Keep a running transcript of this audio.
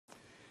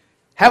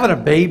Having a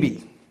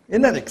baby,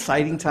 isn't that an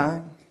exciting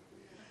time?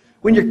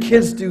 When your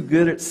kids do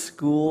good at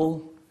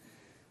school,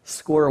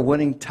 score a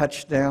winning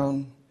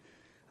touchdown,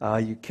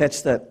 you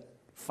catch that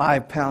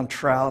 5-pound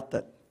trout,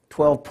 that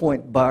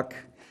 12-point buck.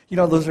 You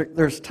know,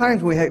 there's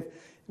times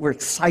we're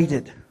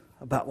excited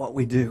about what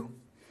we do.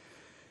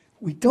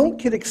 We don't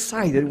get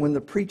excited when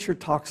the preacher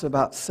talks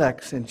about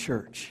sex in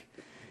church.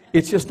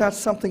 It's just not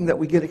something that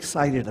we get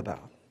excited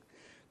about.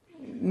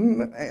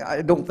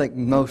 I don't think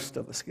most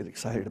of us get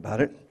excited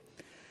about it.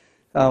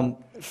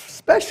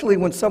 Especially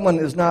when someone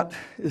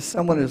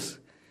is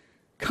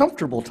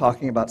comfortable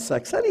talking about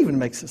sex. That even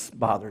makes us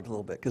bothered a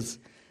little bit because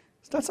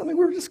it's not something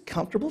we're just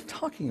comfortable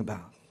talking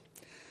about.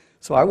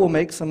 So I will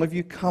make some of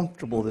you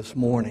comfortable this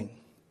morning.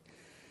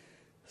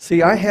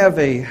 See, I have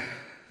a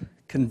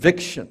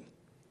conviction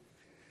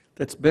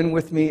that's been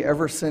with me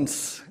ever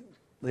since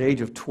the age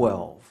of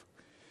 12,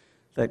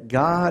 that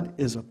God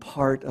is a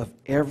part of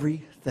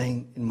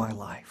everything in my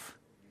life.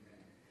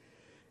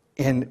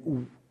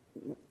 And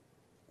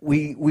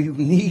we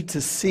need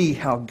to see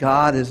how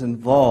God is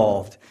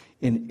involved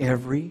in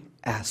every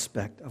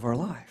aspect of our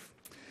life.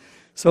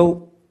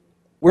 So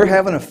we're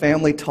having a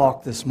family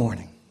talk this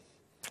morning.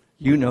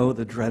 You know,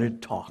 the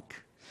dreaded talk.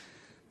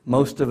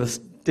 Most of us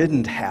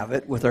didn't have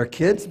it with our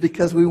kids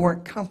because we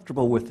weren't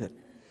comfortable with it.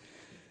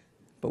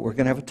 But we're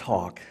going to have a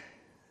talk,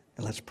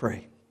 and let's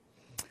pray.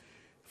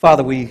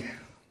 Father, we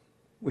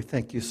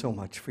thank you so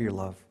much for your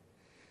love,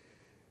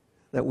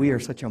 that we are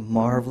such a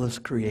marvelous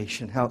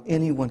creation, how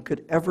anyone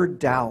could ever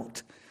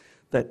doubt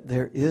that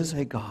there is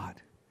a God.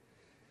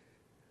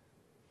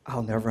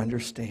 I'll never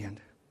understand.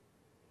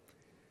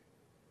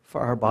 For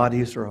our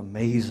bodies are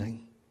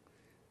amazing.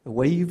 The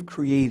way you've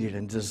created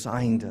and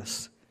designed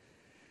us,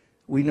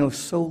 we know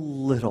so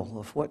little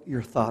of what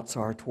your thoughts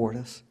are toward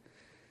us.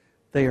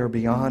 They are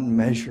beyond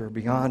measure,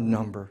 beyond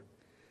number.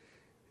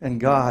 And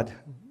God,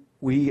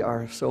 we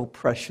are so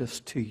precious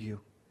to you.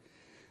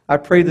 I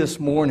pray this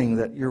morning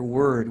that your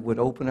word would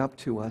open up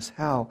to us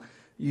how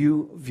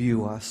you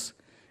view us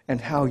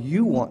and how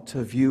you want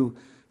to view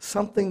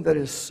something that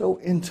is so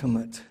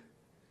intimate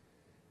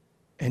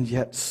and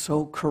yet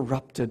so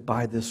corrupted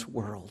by this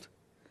world.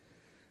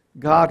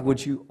 God,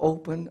 would you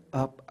open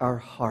up our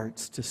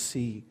hearts to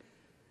see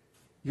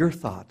your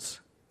thoughts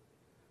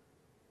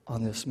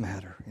on this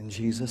matter. In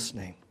Jesus'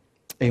 name,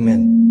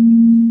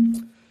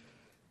 amen.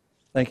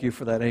 Thank you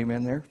for that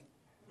amen there.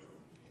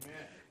 Amen.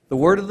 The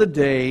word of the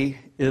day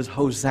is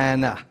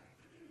Hosanna.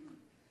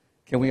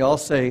 Can we all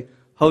say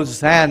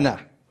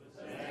Hosanna?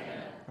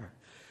 Hosanna.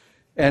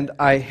 And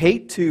I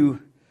hate to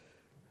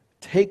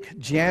take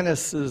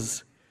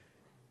Janice's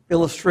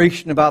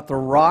illustration about the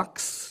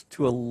rocks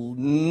to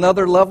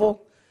another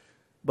level,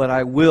 but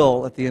I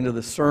will at the end of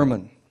the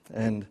sermon.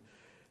 And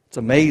it's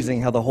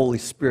amazing how the Holy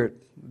Spirit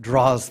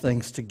draws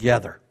things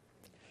together.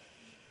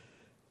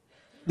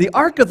 The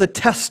Ark of the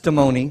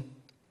Testimony,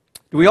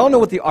 do we all know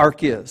what the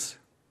Ark is?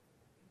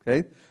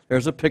 Okay,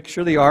 there's a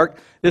picture of the Ark.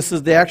 This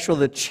is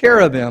the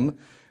cherubim,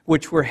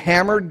 which were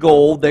hammered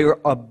gold. They were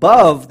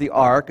above the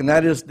Ark, and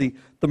that is the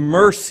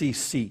mercy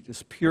seat,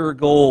 is pure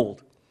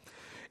gold.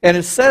 And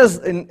it says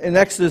in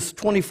Exodus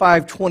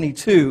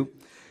 25:22, it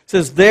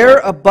says, there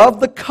above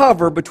the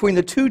cover between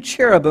the two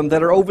cherubim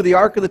that are over the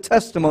Ark of the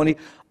Testimony,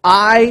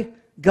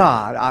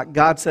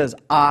 God says,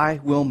 I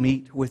will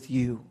meet with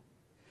you.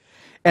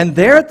 And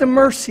there at the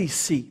mercy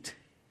seat,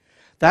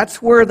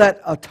 that's where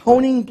that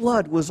atoning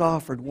blood was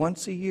offered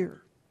once a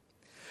year.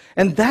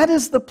 And that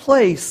is the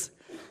place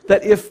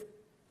that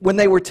when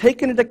they were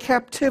taken into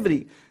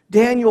captivity,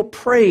 Daniel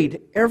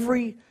prayed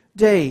every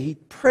day. He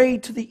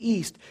prayed to the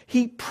east.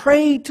 He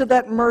prayed to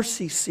that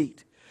mercy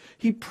seat.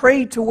 He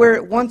prayed to where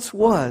it once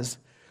was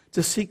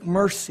to seek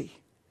mercy.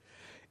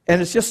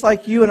 And it's just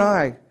like you and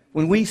I,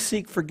 when we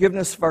seek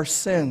forgiveness of our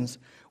sins,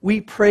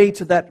 we pray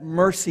to that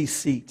mercy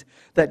seat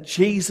that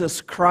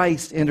Jesus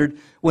Christ entered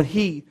when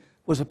he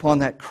was upon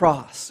that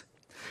cross.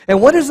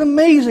 And what is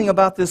amazing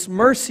about this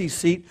mercy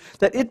seat,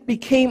 that it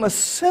became a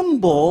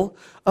symbol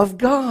of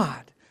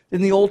God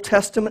in the Old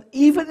Testament,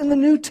 even in the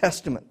New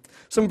Testament.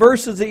 Some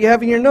verses that you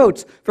have in your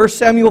notes. 1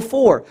 Samuel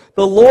 4,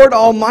 the Lord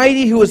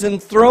Almighty who is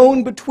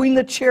enthroned between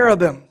the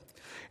cherubim.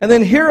 And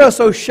then hear us,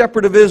 O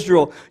shepherd of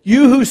Israel,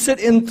 you who sit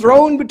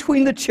enthroned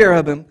between the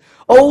cherubim.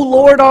 O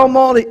Lord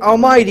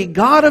Almighty,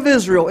 God of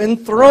Israel,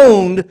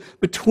 enthroned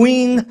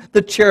between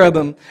the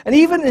cherubim. And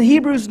even in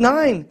Hebrews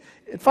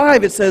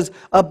 9:5 it says,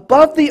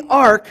 above the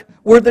ark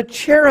were the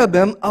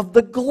cherubim of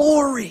the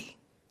glory.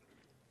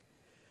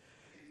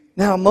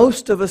 Now,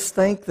 most of us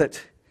think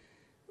that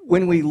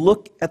when we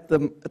look at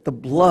the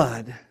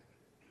blood,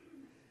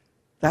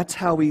 that's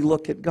how we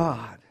look at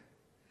God.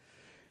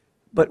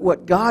 But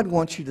what God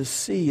wants you to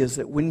see is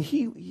that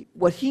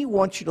what He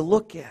wants you to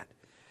look at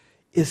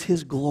is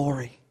His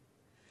glory.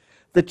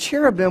 The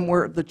cherubim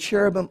were the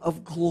cherubim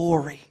of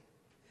glory.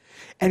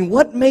 And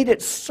what made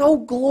it so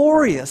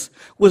glorious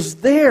was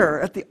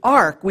there at the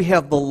ark, we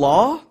have the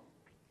law,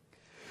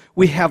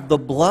 we have the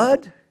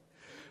blood,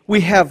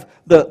 we have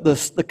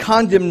the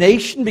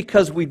condemnation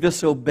because we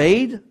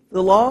disobeyed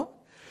the law,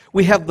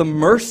 We have the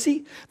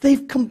mercy.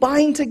 They've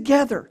combined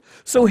together.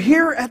 So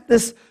here at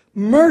this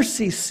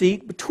mercy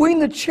seat between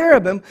the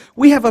cherubim,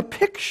 we have a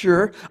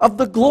picture of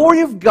the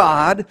glory of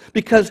God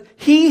because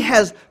He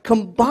has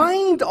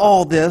combined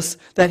all this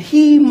that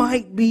He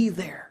might be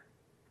there.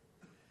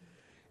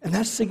 And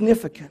that's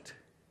significant.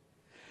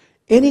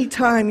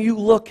 Anytime you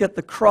look at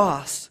the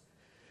cross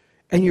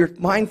and you're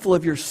mindful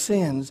of your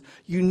sins,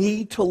 you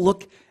need to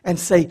look and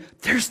say,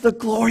 there's the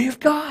glory of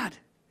God.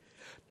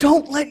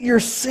 Don't let your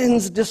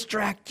sins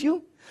distract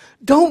you.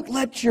 Don't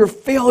let your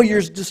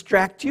failures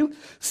distract you.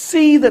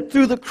 See that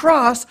through the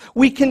cross,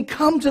 we can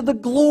come to the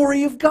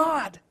glory of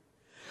God.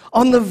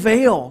 On the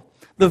veil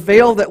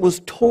that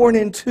was torn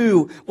in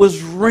two,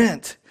 was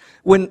rent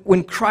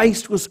when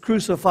Christ was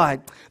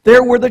crucified.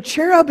 There were the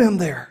cherubim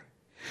there.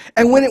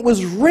 And when it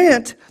was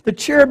rent, the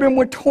cherubim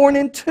were torn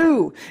in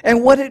two.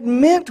 And what it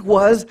meant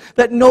was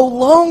that no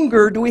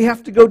longer do we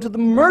have to go to the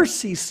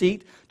mercy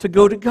seat to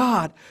go to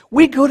God.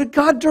 We go to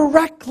God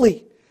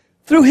directly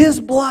through His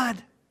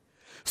blood.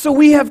 So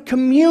we have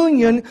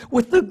communion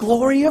with the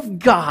glory of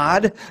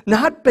God,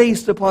 not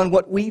based upon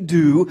what we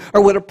do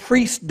or what a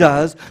priest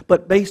does,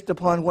 but based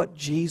upon what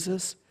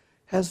Jesus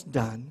has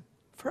done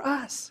for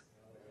us.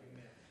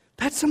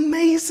 That's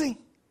amazing.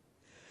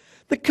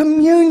 The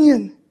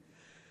communion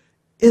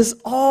is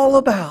all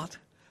about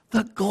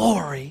the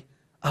glory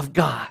of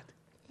God.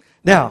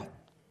 Now,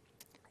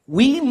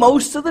 we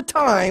most of the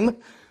time,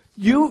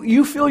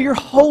 you feel your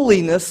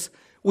holiness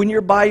when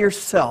you're by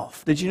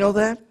yourself. Did you know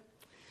that?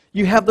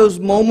 You have those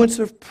moments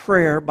of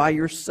prayer by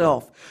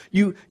yourself.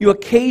 You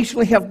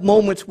occasionally have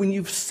moments when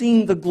you've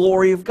seen the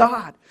glory of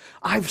God.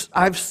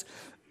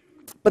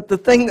 But the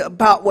thing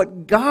about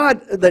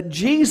that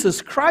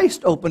Jesus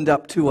Christ opened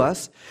up to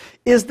us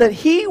is that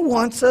He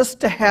wants us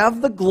to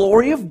have the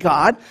glory of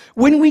God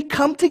when we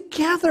come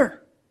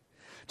together.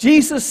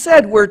 Jesus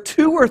said, where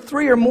 2 or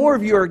 3 or more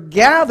of you are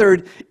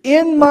gathered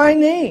in my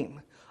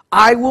name,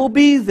 I will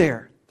be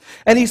there.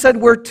 And He said,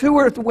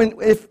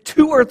 if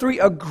 2 or 3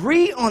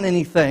 agree on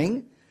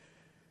anything,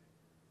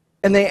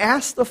 and they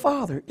ask the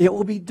Father, it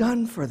will be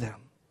done for them.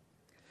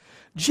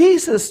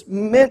 Jesus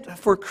meant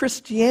for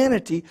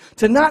Christianity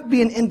to not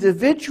be an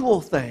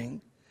individual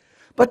thing,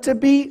 but to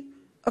be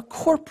a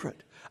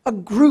corporate, a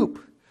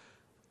group,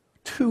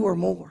 2 or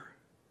more.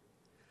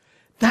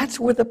 That's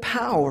where the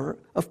power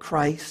of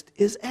Christ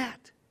is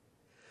at.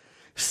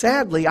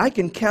 Sadly, I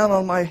can count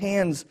on my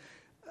hands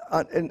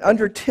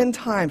under 10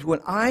 times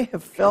when I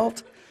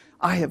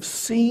have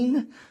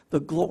seen the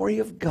glory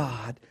of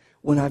God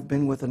when I've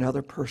been with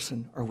another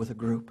person or with a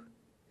group.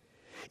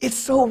 It's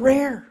so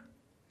rare.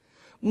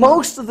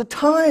 Most of the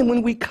time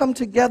when we come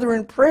together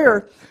in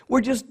prayer, we're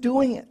just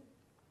doing it.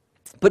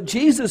 But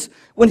Jesus,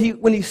 when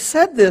he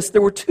said this,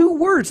 there were 2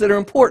 words that are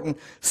important.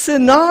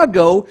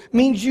 Synago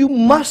means you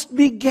must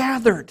be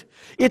gathered.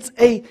 It's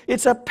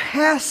a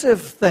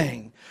passive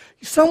thing.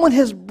 Someone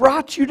has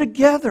brought you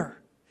together.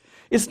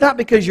 It's not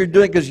because you're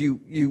doing it because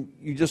you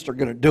just are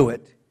going to do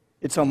it.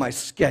 It's on my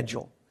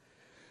schedule.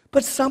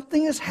 But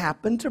something has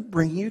happened to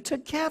bring you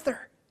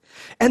together.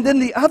 And then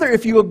the other,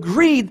 if you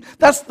agreed,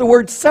 that's the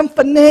word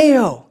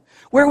symphoneo,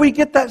 where we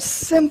get that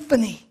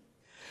symphony.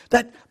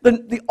 That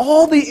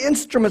all the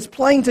instruments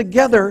playing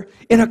together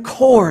in a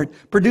chord,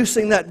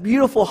 producing that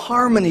beautiful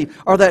harmony,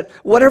 or that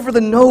whatever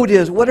the note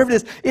is, whatever it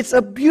is, it's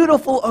a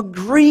beautiful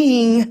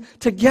agreeing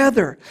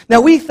together.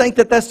 Now we think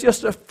that that's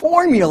just a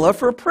formula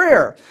for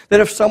prayer. That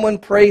if someone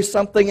prays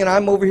something and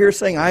I'm over here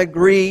saying, I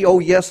agree, oh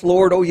yes,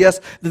 Lord, oh yes,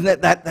 then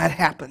that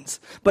happens.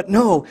 But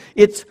no,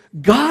 it's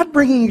God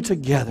bringing you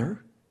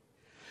together,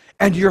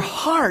 and your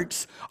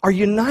hearts are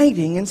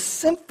uniting in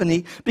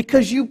symphony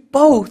because you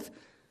both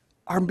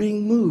are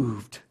being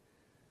moved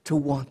to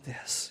want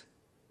this.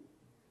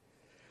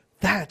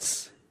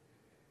 That's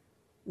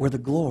where the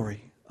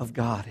glory of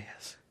God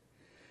is.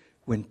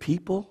 When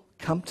people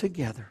come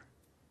together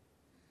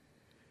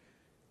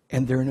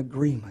and they're in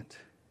agreement.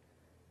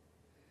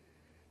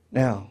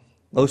 Now,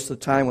 most of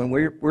the time when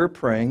we're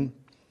praying,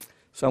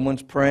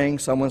 someone's praying,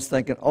 someone's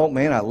thinking, oh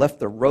man, I left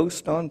the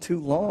roast on too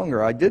long,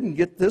 or I didn't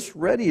get this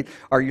ready.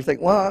 Or you think,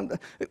 well,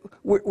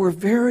 we're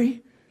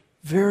very,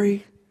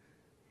 very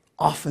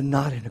often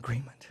not in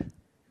agreement.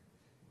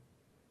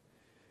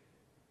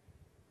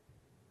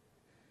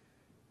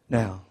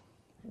 Now,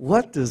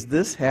 what does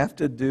this have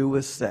to do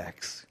with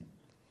sex?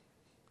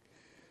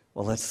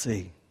 Well, let's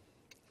see.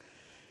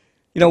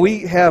 You know,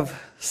 we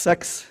have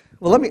sex.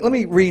 Well, let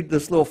me read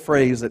this little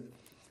phrase that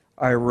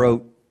I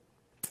wrote.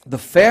 The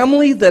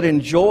family that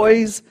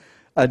enjoys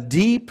a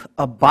deep,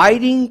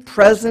 abiding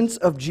presence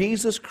of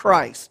Jesus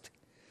Christ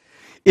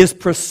is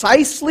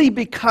precisely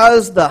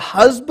because the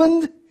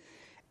husband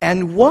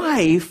and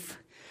wife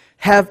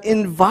have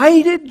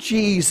invited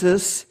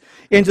Jesus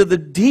into the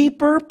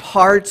deeper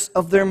parts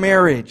of their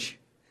marriage.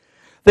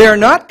 They are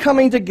not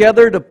coming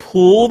together to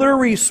pool their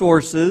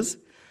resources,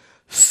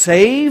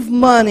 save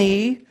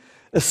money,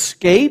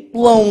 escape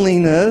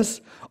loneliness,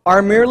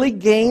 or merely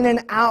gain an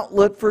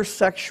outlet for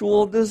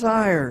sexual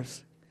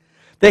desires.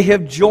 They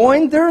have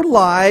joined their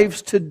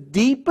lives to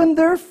deepen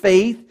their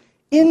faith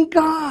in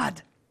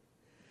God.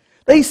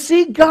 They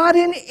see God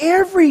in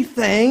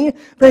everything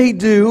they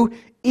do,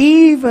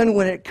 even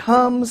when it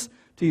comes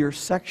to your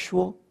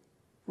sexual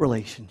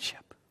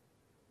relationship.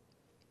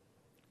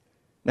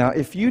 Now,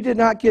 if you did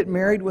not get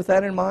married with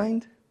that in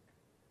mind,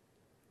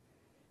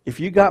 if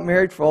you got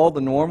married for all the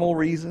normal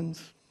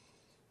reasons,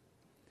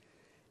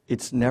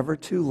 it's never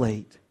too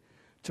late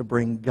to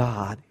bring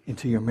God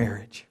into your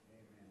marriage.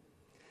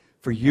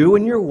 For you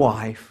and your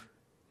wife,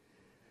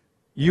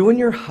 you and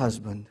your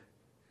husband,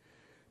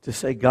 to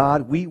say,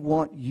 God, we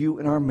want you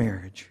in our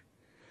marriage.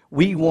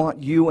 We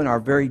want you in our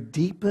very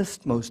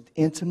deepest, most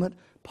intimate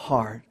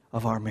part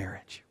of our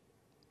marriage.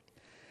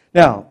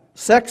 Now,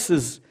 sex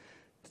is,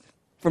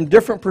 from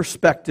different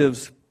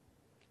perspectives.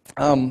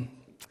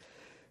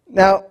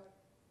 Now,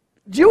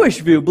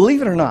 Jewish view,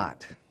 believe it or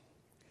not,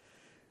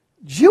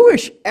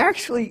 Jewish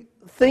actually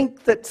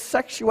think that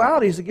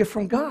sexuality is a gift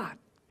from God.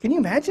 Can you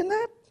imagine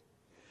that?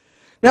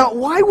 Now,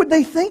 why would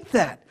they think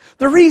that?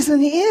 The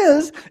reason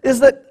is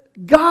that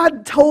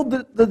God told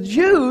the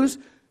Jews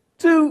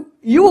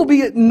you will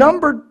be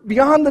numbered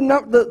beyond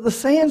the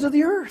sands of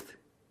the earth.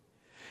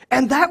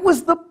 And that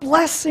was the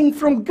blessing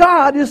from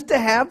God, is to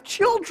have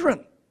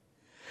children.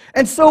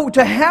 And so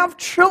to have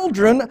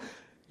children,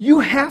 you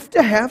have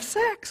to have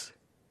sex.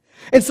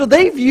 And so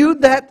they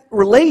viewed that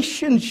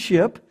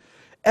relationship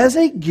as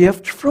a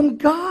gift from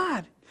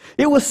God.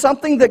 It was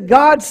something that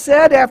God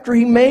said after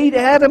He made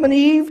Adam and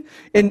Eve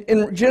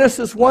in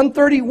Genesis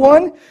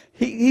 1:31.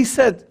 He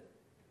said,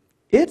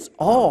 it's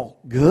all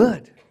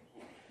good.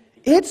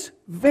 It's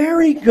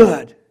very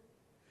good.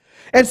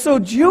 And so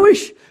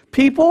Jewish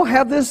people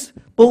have this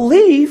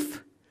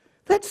belief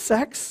that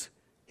sex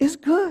is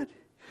good.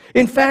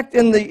 In fact,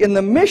 in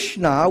the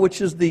Mishnah,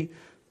 which is the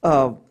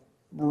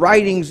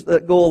writings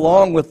that go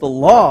along with the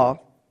law,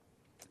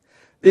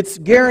 it's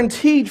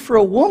guaranteed for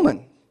a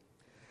woman.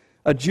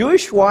 A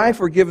Jewish wife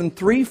were given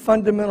 3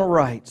 fundamental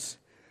rights: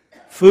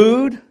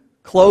 food,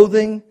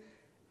 clothing,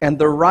 and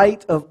the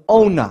right of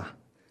ona,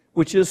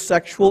 which is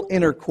sexual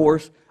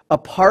intercourse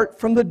apart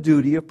from the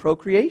duty of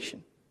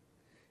procreation.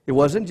 It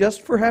wasn't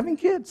just for having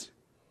kids.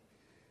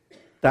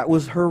 That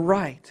was her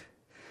right.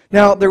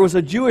 Now, there was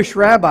a Jewish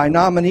rabbi,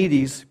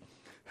 Nachmanides,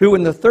 who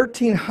in the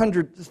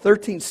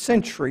 13th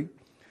century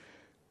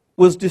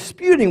was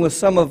disputing with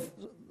some of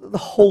the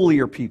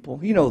holier people.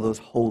 You know those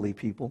holy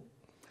people.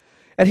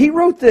 And he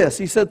wrote this.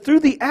 He said,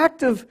 through the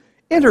act of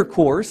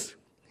intercourse,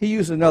 he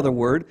used another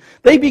word,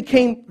 they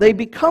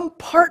become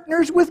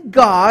partners with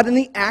God in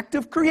the act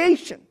of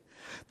creation.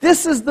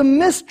 This is the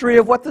mystery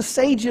of what the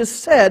sages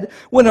said.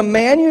 When a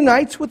man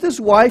unites with his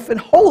wife in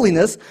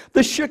holiness,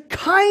 the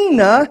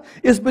Shekinah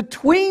is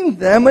between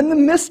them and the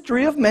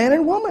mystery of man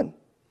and woman.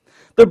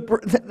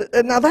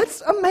 Now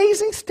that's an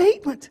amazing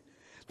statement.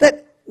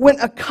 That when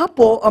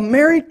a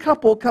married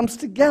couple comes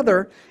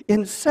together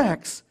in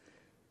sex,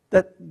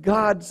 that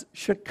God's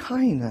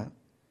Shekinah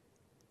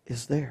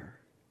is there.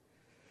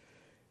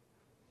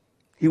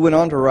 He went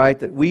on to write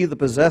that we, the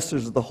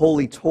possessors of the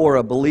Holy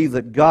Torah, believe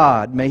that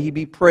God, may He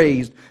be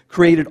praised,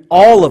 created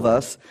all of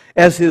us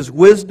as His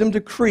wisdom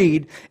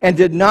decreed, and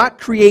did not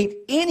create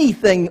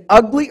anything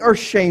ugly or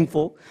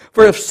shameful.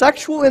 For if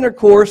sexual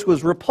intercourse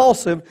was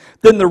repulsive,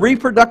 then the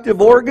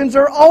reproductive organs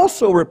are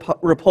also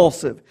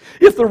repulsive.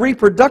 If the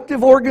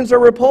reproductive organs are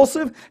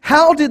repulsive,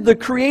 how did the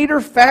Creator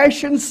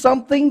fashion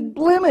something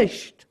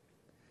blemished?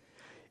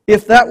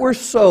 If that were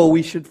so,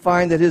 we should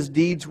find that His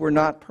deeds were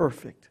not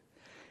perfect.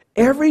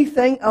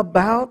 Everything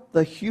about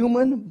the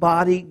human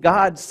body,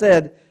 God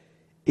said,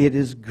 it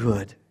is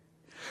good.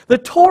 The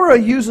Torah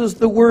uses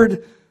the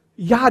word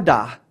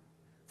yada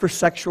for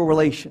sexual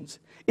relations.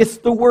 It's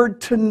the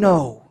word to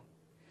know.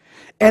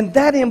 And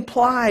that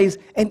implies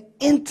an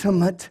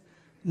intimate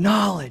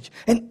knowledge,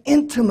 an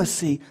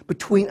intimacy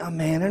between a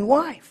man and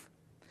wife.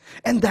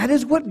 And that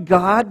is what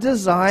God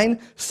designed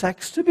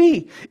sex to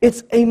be.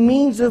 It's a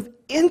means of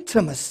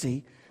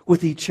intimacy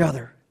with each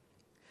other.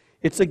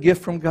 It's a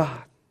gift from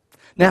God.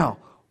 Now,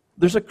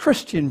 there's a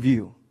Christian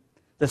view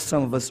that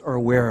some of us are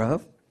aware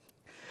of.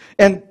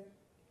 And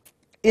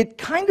it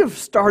kind of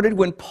started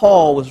when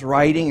Paul was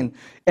writing,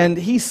 and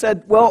he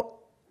said, well,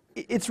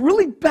 it's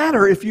really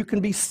better if you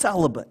can be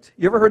celibate.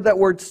 You ever heard that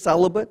word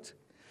celibate?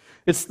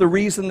 It's the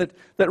reason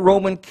that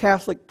Roman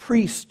Catholic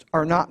priests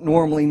are not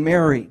normally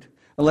married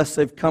unless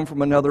they've come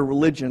from another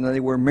religion and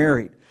they were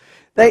married.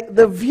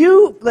 The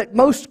view that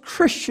most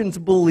Christians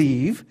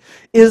believe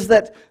is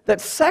that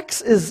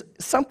sex is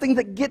something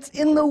that gets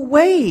in the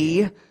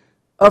way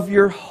of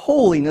your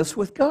holiness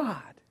with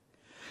God.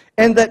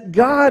 And that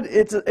God,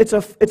 it's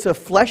a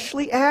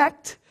fleshly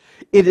act.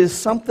 It is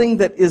something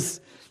that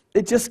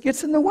it just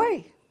gets in the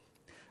way.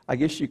 I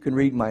guess you can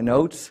read my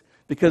notes,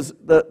 because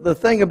the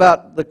thing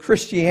about the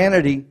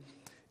Christianity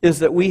is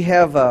that we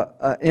have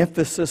an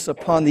emphasis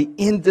upon the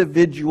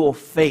individual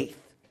faith.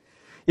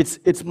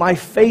 It's my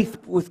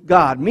faith with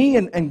God, me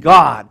and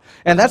God.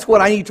 And that's what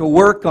I need to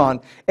work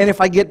on. And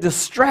if I get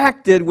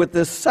distracted with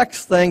this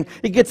sex thing,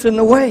 it gets in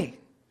the way.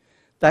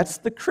 That's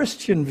the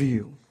Christian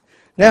view.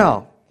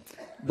 Now,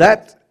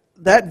 that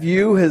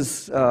view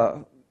has...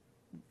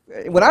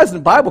 when I was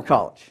in Bible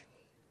college,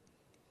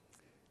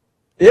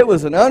 It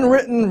was an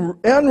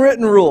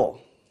unwritten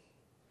rule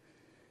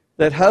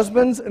that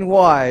husbands and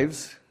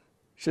wives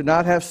should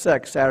not have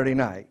sex Saturday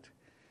night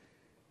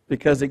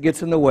because it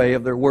gets in the way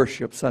of their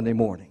worship Sunday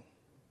morning.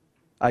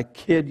 I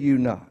kid you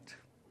not.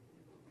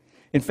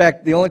 In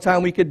fact, the only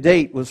time we could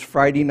date was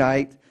Friday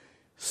night,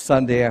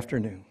 Sunday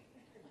afternoon.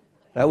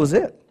 That was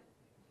it.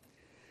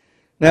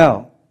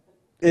 Now,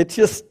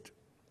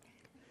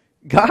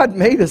 God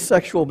made us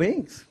sexual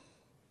beings.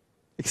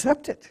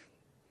 Accept it.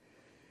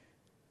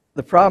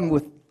 The problem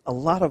with a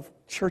lot of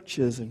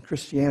churches and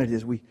Christianity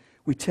is we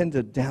tend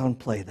to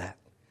downplay that.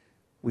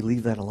 We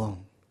leave that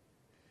alone.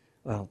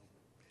 Well,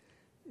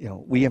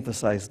 we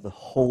emphasize the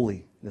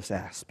holiness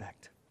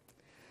aspect.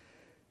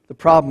 The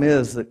problem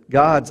is that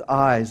God's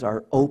eyes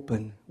are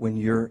open when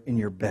you're in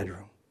your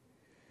bedroom.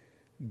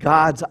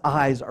 God's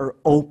eyes are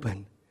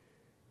open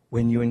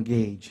when you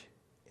engage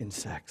in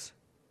sex.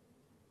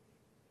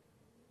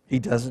 He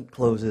doesn't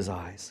close His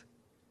eyes.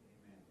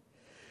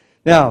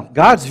 Now,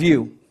 God's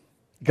view,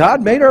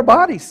 God made our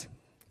bodies.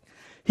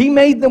 He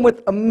made them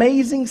with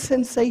amazing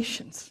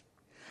sensations.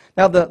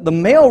 Now, the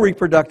male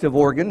reproductive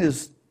organ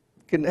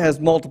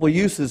has multiple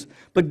uses,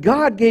 but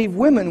God gave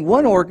women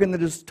one organ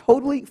that is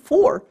totally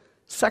for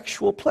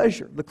sexual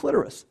pleasure, the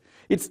clitoris.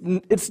 It's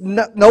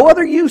no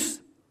other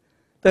use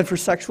than for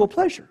sexual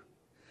pleasure.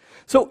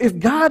 So if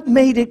God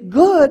made it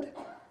good,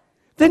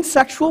 then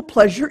sexual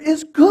pleasure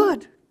is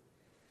good.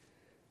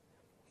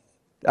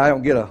 I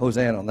don't get a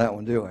Hosanna on that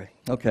one, do I?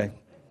 Okay.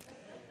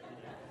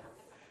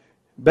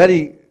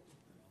 Betty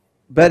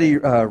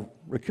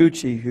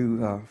Ricucci,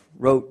 who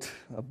wrote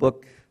a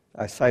book,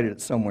 I cited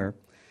it somewhere,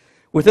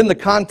 within the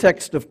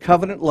context of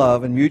covenant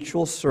love and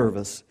mutual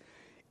service,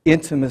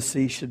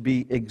 intimacy should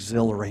be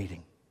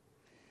exhilarating.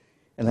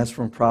 And that's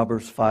from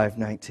Proverbs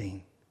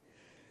 5:19.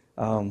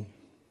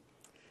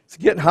 Is it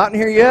getting hot in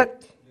here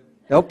yet?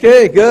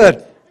 Okay,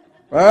 good.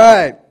 All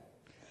right.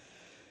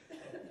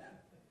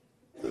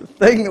 The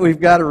thing that we've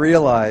got to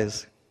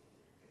realize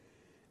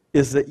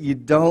is that you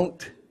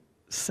don't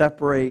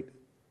separate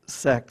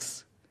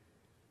sex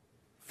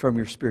from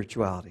your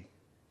spirituality.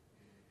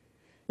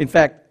 In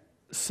fact,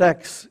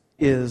 sex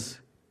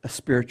is a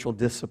spiritual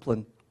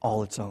discipline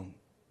all its own.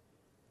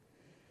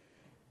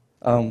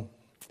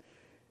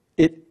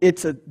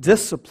 It's a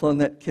discipline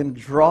that can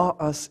draw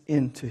us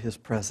into His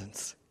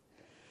presence.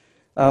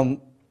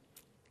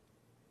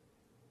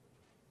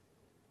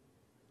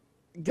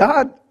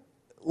 God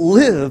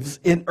lives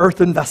in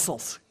earthen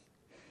vessels.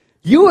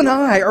 You and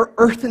I are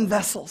earthen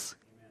vessels.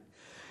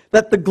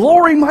 That the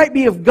glory might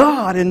be of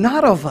God and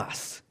not of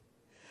us.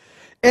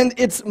 And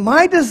it's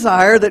my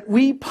desire that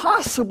we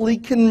possibly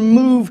can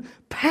move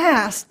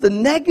past the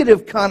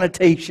negative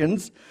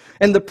connotations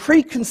and the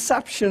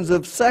preconceptions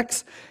of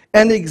sex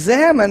and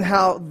examine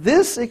how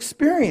this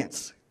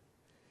experience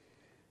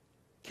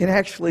can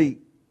actually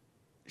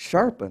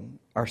sharpen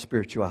our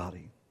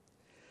spirituality.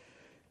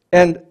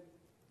 And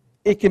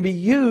it can be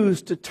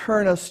used to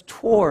turn us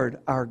toward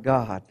our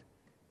God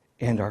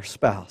and our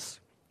spouse.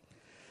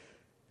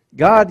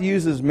 God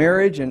uses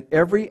marriage and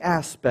every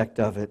aspect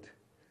of it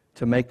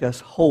to make us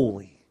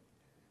holy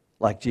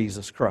like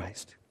Jesus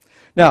Christ.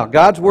 Now,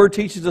 God's Word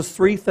teaches us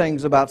three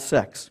things about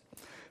sex.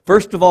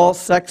 First of all,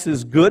 sex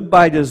is good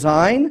by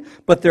design,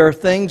 but there are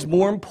things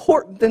more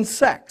important than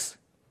sex.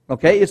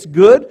 Okay, it's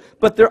good,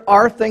 but there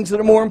are things that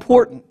are more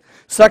important.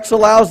 Sex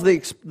allows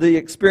the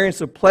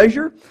experience of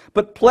pleasure,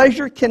 but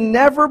pleasure can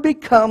never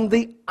become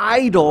the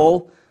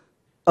idol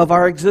of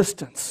our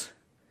existence.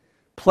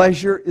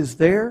 Pleasure is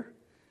there,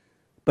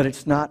 but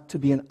it's not to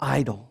be an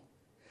idol.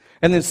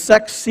 And then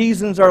sex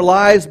seasons our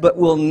lives, but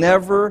will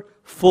never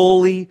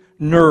fully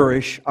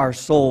nourish our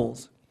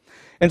souls.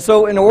 And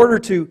so in order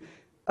to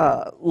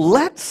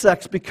let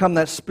sex become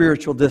that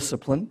spiritual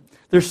discipline,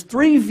 there's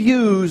three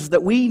views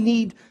that we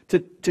need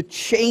to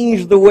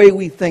change the way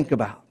we think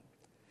about.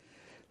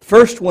 The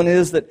first one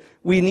is that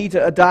we need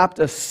to adopt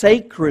a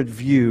sacred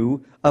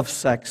view of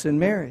sex in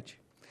marriage.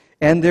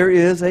 And there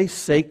is a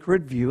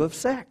sacred view of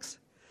sex.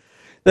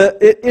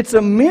 It's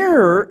a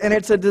mirror and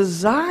it's a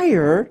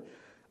desire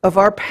of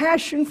our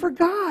passion for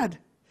God.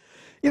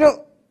 You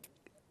know,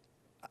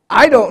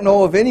 I don't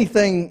know of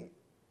anything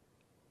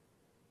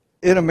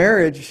in a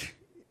marriage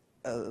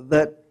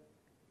that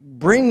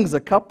brings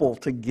a couple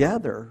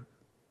together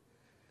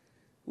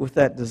with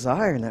that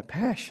desire and that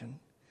passion.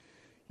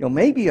 You know,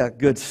 maybe a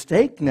good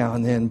steak now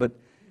and then, but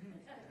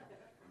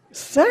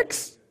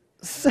sex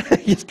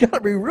it's got to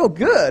be real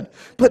good.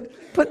 But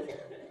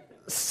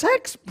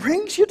sex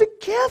brings you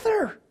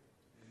together.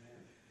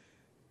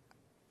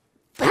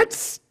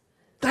 That's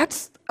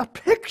a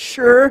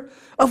picture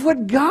of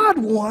what God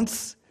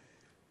wants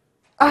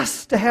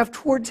us to have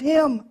towards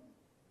Him.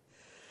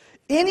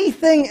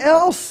 Anything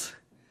else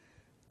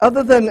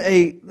other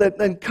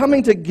than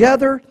coming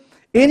together,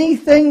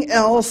 anything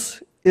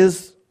else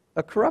is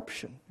a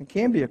corruption. It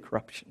can be a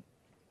corruption.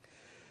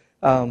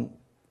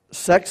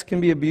 Sex can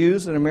be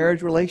abused in a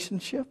marriage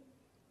relationship.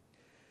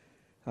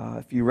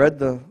 If you read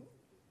the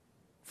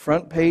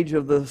front page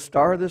of the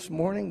Star this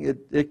morning,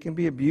 it can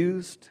be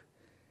abused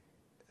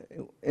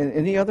in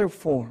any other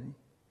form.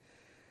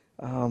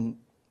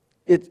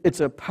 It's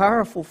a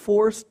powerful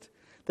force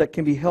that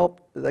can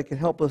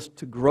help us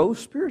to grow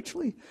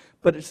spiritually,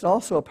 but it's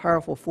also a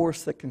powerful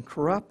force that can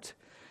corrupt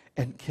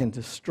and can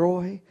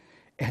destroy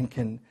and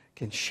can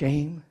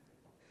shame.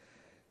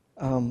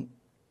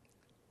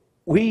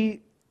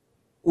 We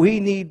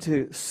need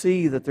to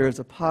see that there is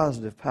a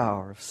positive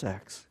power of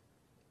sex.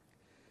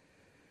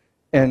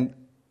 And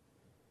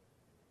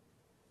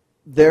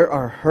there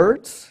are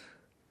hurts,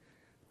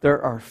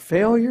 there are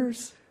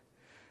failures,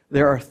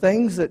 there are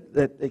things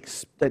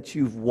that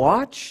you've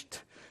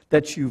watched,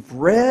 that you've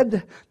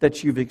read,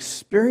 that you've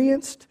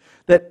experienced,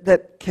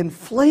 that can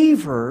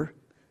flavor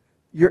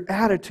your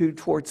attitude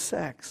towards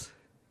sex.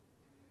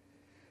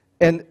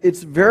 And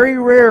it's very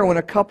rare when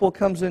a couple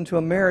comes into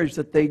a marriage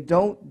that they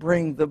don't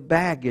bring the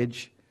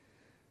baggage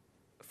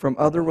from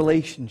other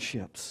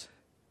relationships.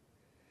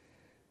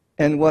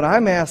 And what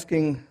I'm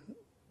asking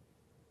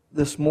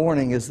this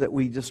morning is that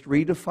we just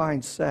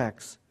redefine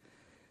sex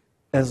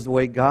as the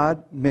way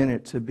God meant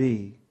it to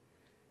be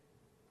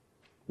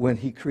when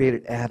He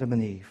created Adam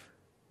and Eve.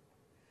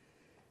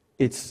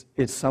 It's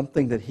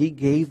something that He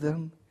gave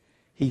them.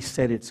 He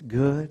said it's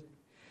good.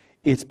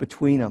 It's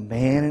between a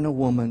man and a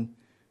woman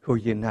who are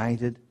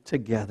united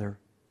together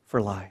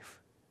for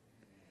life.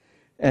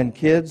 And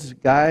kids,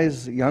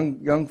 guys,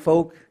 young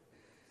folk,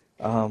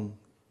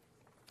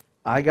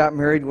 I got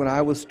married when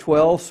I was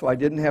 12, so I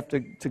didn't have to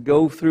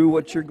go through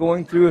what you're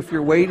going through if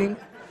you're waiting.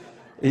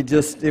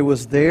 It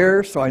was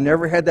there, so I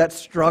never had that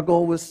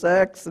struggle with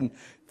sex and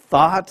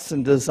thoughts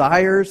and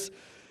desires.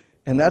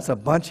 And that's a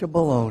bunch of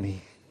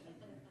baloney.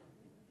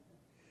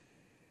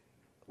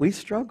 We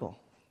struggle.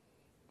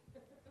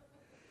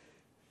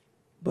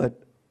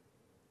 But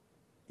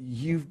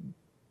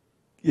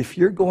if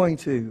you're going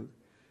to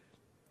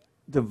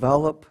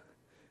develop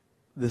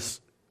this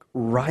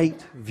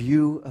right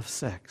view of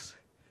sex,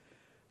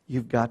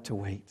 you've got to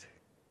wait.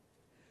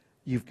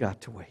 You've got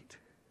to wait.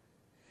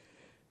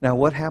 Now,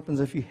 what happens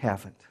if you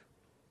haven't?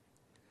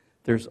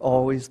 There's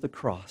always the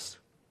cross.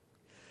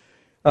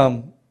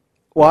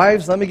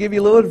 Wives, let me give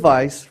you a little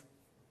advice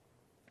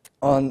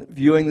on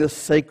viewing this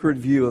sacred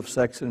view of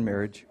sex and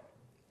marriage.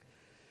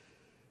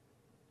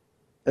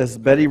 As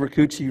Betty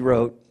Ricucci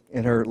wrote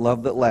in her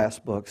Love That Lasts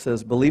book,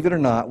 says, believe it or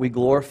not, we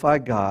glorify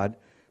God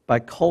by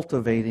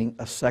cultivating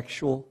a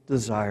sexual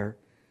desire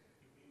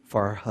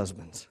for our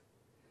husbands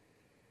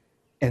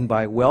and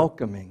by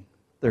welcoming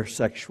their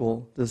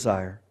sexual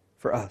desire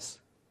for us.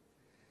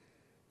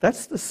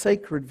 That's the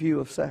sacred view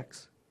of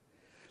sex,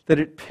 that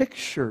it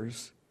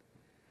pictures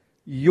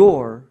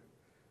your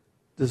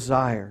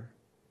desire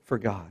for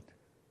God.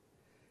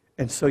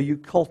 And so you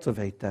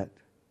cultivate that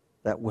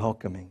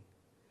welcoming.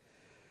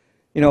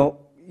 You know,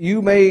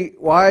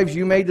 wives,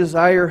 you may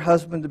desire your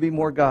husband to be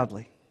more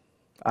godly.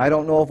 I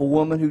don't know of a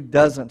woman who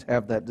doesn't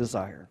have that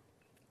desire.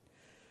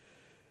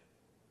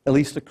 At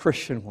least a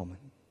Christian woman.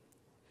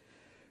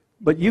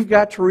 But you've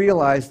got to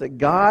realize that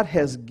God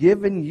has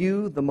given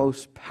you the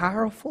most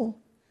powerful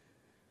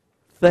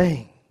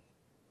thing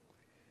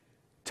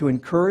to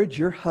encourage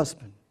your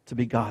husband to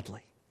be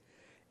godly.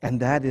 And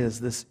that is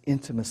this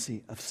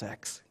intimacy of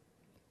sex.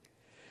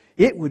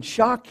 It would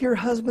shock your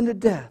husband to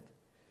death.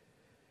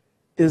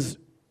 Is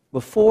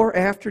before,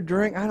 after,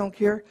 during, I don't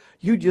care.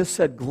 You just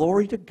said,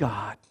 glory to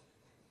God.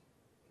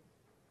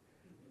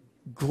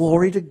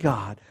 Glory to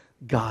God.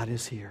 God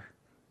is here.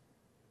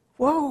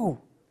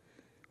 Whoa.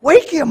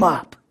 Wake him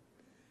up.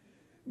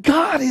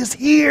 God is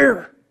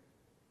here.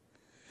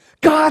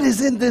 God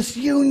is in this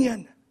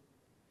union.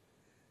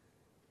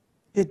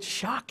 It'd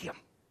shock him.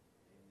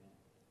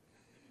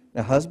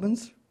 Now,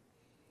 husbands,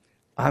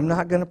 I'm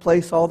not going to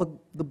place all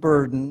the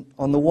burden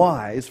on the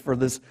wives for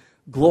this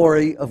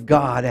glory of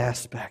God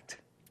aspect.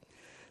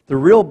 The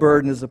real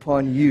burden is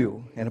upon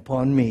you and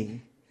upon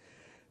me,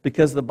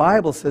 because the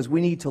Bible says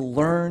we need to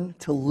learn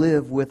to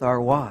live with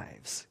our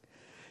wives.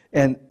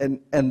 And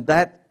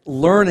that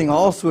learning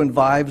also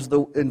involves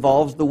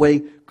the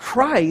way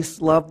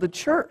Christ loved the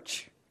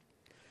church.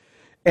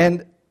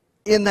 And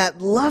in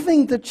that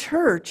loving the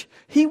church,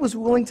 He was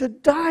willing to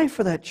die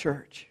for that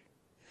church.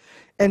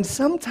 And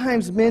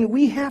sometimes, men,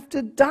 we have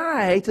to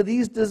die to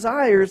these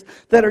desires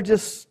that are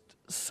just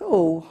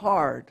so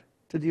hard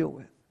to deal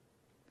with.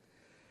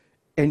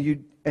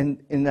 And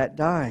in that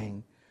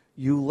dying,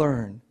 you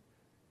learn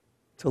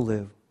to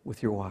live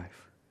with your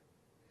wife.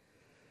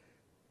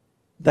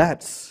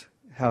 That's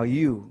how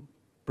you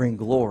bring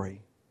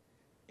glory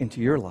into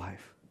your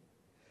life.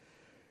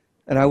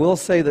 And I will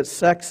say that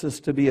sex is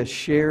to be a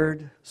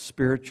shared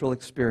spiritual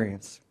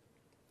experience.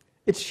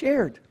 It's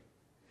shared.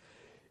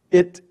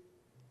 It,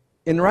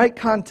 in right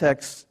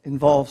context,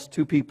 involves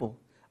two people,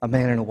 a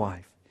man and a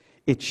wife.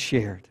 It's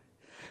shared.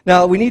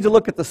 Now, we need to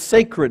look at the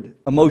sacred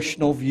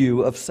emotional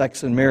view of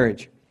sex and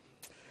marriage.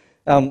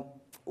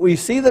 We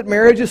see that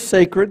marriage is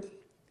sacred,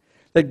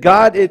 that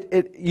God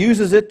it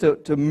uses it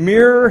to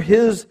mirror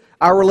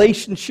our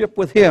relationship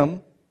with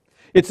Him.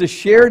 It's a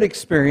shared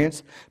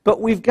experience,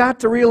 but we've got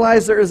to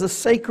realize there is a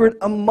sacred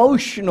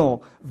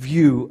emotional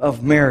view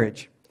of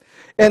marriage.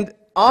 And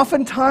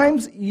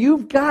oftentimes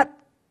you've got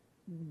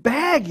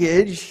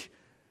baggage,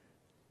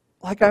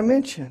 like I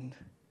mentioned,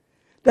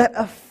 that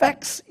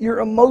affects your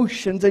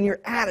emotions and your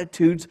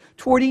attitudes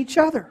toward each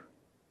other.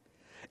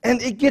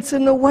 And it gets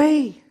in the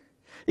way.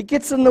 It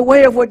gets in the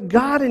way of what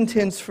God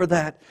intends for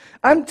that.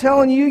 I'm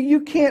telling you, you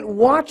can't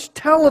watch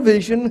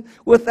television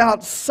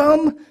without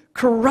some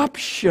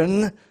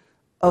corruption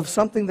of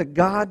something that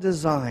God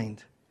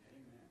designed.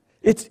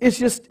 It's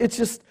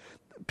just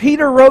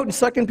Peter wrote in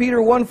 2 Peter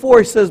 1:4,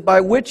 he says, by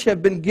which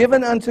have been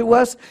given unto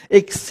us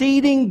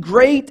exceeding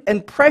great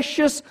and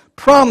precious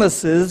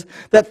promises,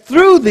 that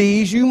through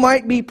these you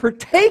might be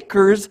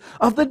partakers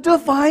of the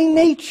divine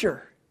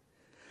nature,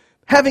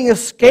 having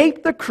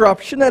escaped the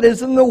corruption that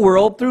is in the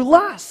world through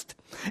lust.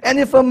 And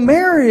if a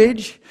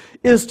marriage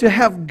is to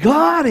have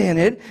God in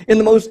it, in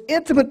the most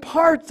intimate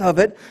parts of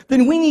it,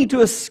 then we need to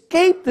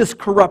escape this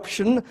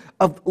corruption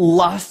of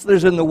lust that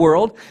is in the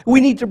world. We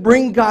need to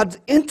bring God's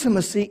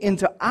intimacy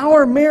into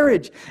our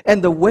marriage.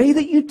 And the way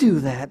that you do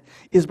that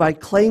is by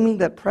claiming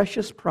that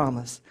precious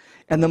promise.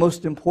 And the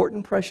most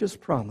important precious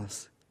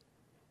promise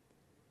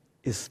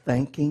is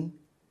thanking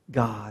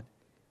God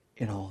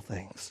in all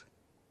things.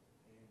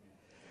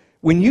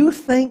 When you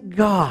thank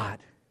God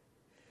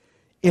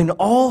in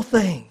all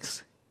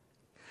things,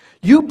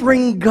 you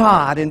bring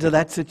God into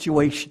that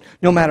situation.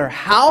 No matter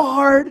how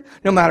hard,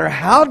 no matter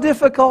how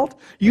difficult,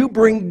 you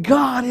bring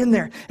God in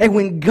there. And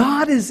when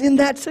God is in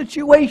that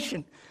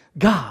situation,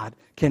 God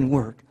can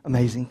work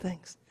amazing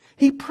things.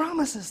 He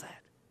promises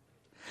that.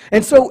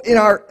 And so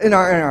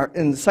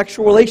in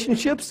sexual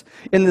relationships,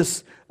 in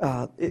this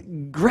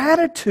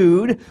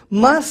gratitude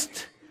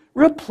must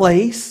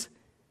replace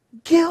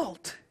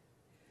guilt.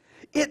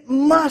 It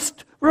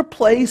must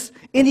replace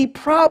any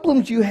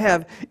problems you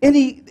have,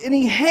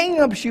 any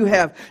hang-ups you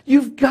have.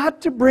 You've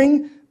got to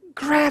bring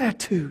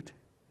gratitude.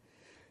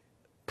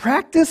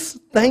 Practice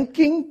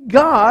thanking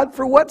God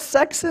for what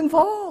sex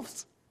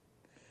involves.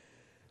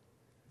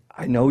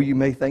 I know you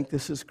may think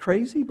this is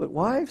crazy, but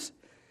wives,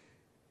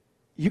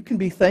 you can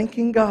be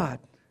thanking God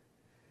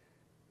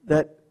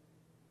that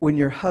when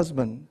your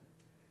husband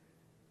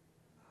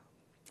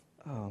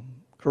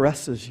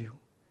caresses you,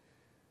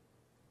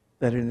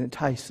 that it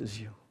entices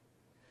you.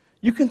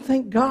 You can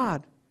thank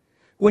God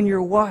when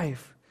your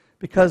wife,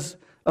 because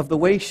of the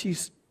way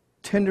she's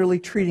tenderly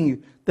treating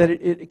you, that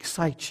it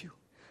excites you.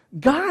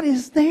 God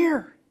is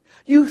there.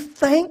 You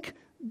thank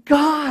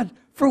God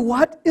for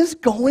what is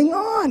going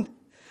on.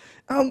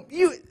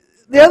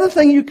 The other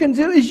thing you can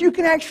do is you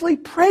can actually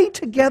pray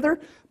together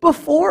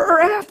before or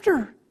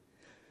after.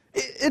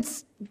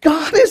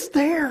 God is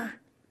there.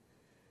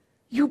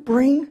 You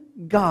bring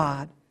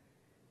God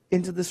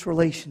into this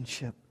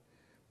relationship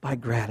by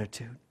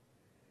gratitude.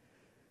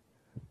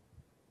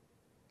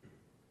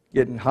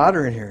 Getting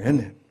hotter in here,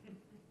 isn't it?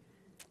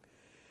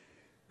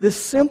 This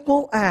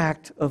simple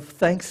act of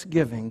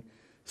thanksgiving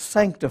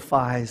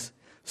sanctifies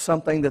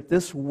something that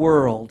this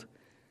world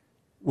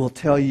will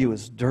tell you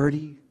is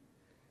dirty,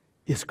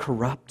 is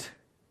corrupt.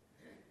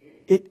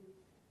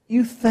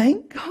 You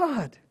thank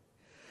God.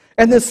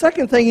 And the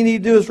second thing you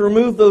need to do is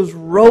remove those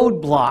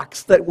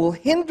roadblocks that will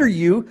hinder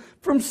you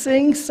from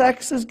seeing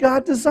sex as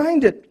God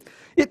designed it.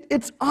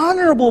 It's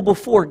honorable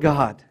before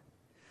God.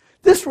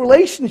 This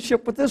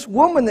relationship with this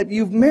woman that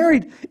you've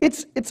married,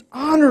 it's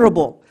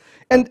honorable.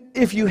 And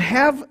if you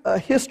have a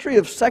history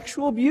of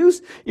sexual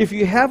abuse, if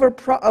you have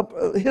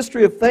a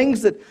history of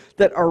things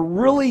that are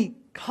really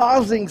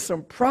causing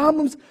some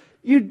problems,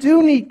 you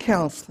do need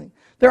counseling.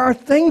 There are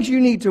things you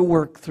need to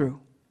work through.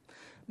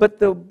 But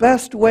the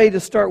best way to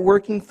start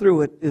working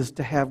through it is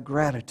to have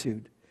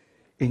gratitude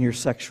in your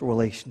sexual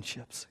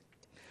relationships.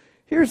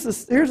 Here's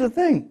the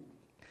thing.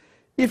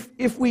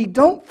 If we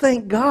don't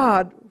thank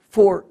God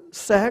for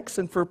sex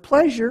and for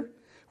pleasure,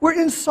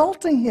 we're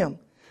insulting Him.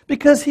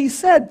 Because He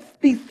said,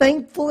 be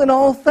thankful in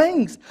all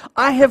things.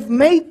 I have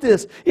made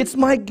this. It's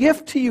my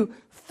gift to you.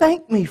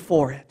 Thank me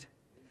for it.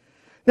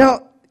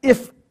 Now,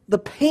 if the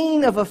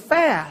pain of a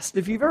fast,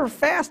 if you've ever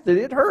fasted,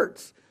 it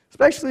hurts.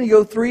 Especially when you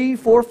go 3,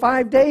 4,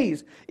 5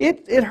 days.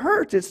 It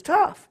hurts. It's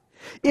tough.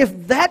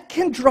 If that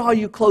can draw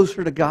you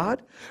closer to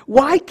God,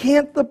 why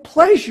can't the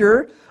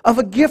pleasure of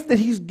a gift that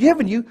He's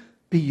given you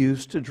be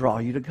used to draw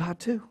you to God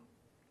too?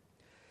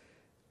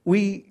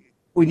 We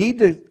need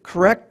to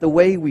correct the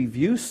way we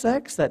view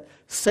sex, that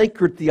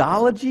sacred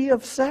theology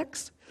of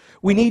sex.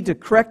 We need to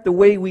correct the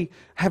way we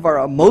have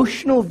our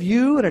emotional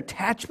view and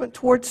attachment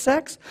towards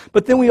sex.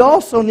 But then we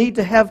also need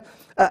to have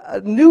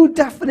a new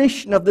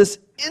definition of this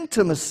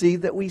intimacy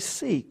that we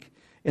seek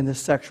in the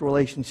sexual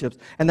relationships.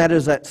 And that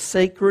is that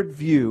sacred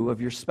view of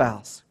your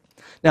spouse.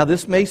 Now,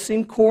 this may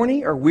seem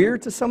corny or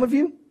weird to some of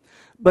you,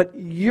 but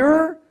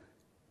you're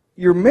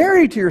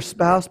married to your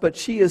spouse, but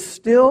she is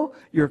still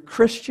your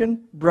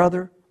Christian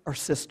brother or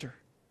sister.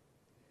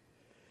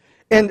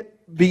 And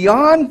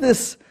beyond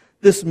this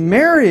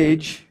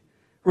marriage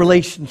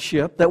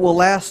relationship that will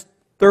last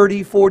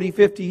 30, 40,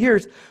 50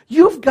 years,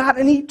 you've got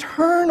an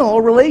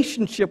eternal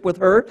relationship with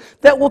her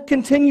that will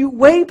continue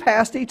way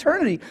past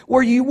eternity,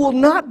 where you will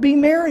not be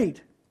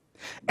married.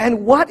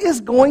 And what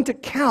is going to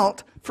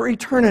count for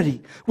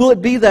eternity. Will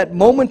it be that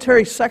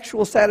momentary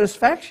sexual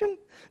satisfaction?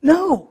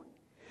 No.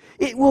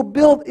 It will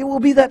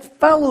be that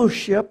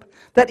fellowship,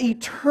 that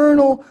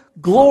eternal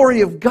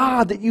glory of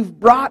God that you've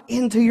brought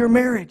into your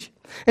marriage.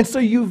 And so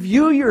you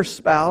view your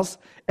spouse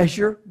as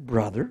your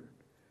brother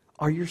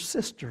or your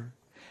sister,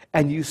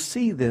 and you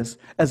see this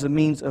as a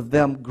means of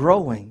them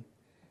growing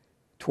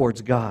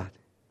towards God.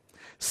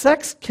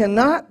 Sex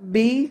cannot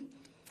be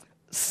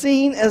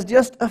seen as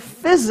just a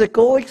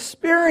physical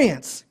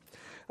experience.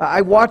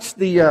 I watched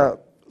the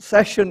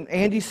session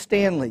Andy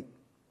Stanley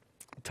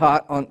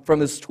taught from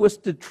his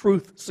Twisted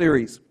Truth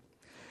series.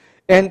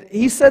 And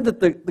he said that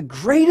the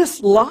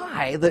greatest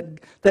lie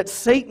that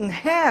Satan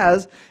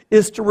has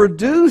is to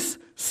reduce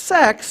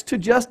sex to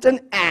just an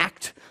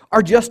act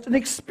or just an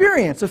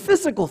experience, a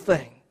physical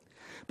thing.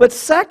 But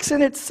sex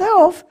in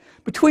itself,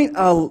 between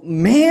a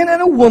man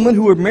and a woman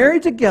who are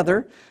married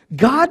together,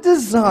 God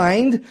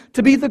designed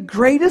to be the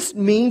greatest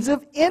means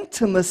of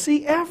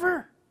intimacy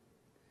ever.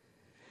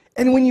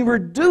 And when you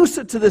reduce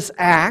it to this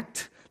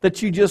act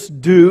that you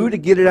just do to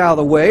get it out of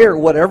the way, or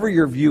whatever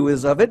your view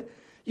is of it,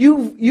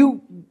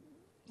 you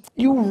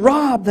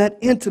rob that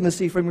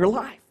intimacy from your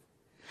life.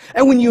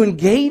 And when you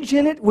engage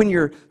in it, when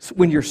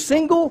you're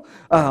single,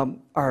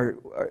 or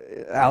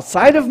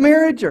outside of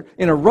marriage, or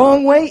in a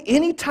wrong way,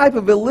 any type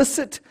of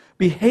illicit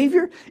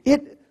behavior,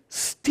 it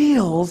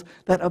steals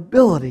that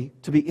ability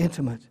to be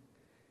intimate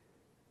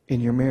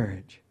in your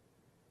marriage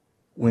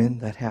when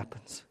that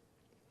happens.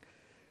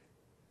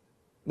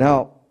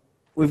 Now,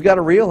 we've got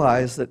to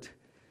realize that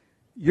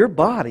your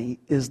body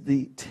is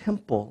the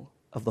temple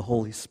of the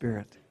Holy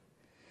Spirit.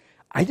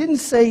 I didn't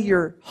say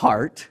your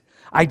heart.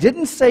 I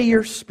didn't say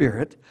your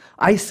spirit.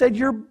 I said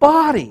your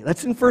body.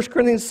 That's in 1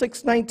 Corinthians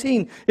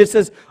 6:19. It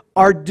says,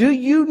 "Or do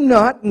you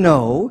not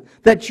know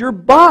that your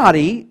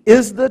body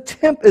is a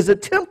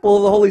temple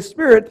of the Holy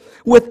Spirit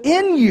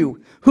within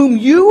you, whom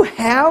you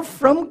have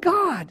from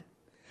God?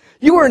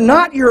 You are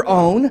not your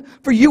own,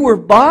 for you were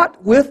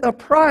bought with a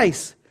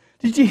price."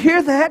 Did you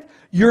hear that?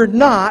 You're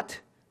not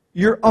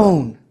your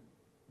own.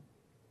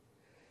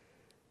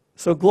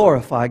 So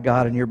glorify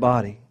God in your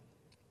body.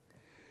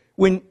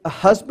 When a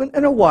husband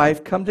and a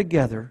wife come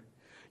together,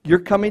 you're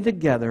coming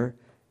together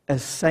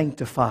as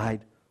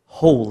sanctified,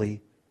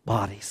 holy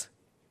bodies.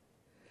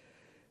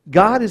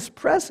 God is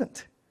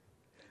present.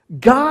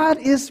 God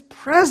is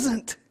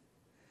present.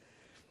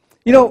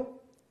 You know,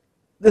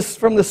 this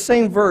from the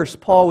same verse,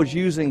 Paul was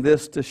using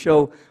this to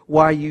show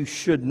why you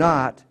should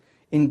not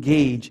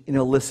engage in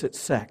illicit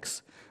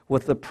sex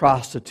with a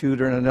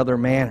prostitute or in another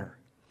manner.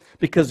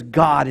 Because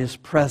God is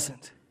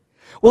present.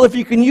 Well, if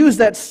you can use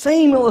that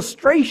same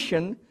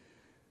illustration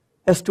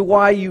as to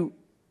why you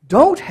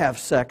don't have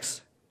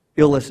sex,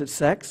 illicit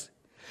sex,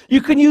 you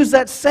can use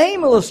that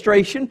same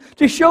illustration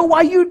to show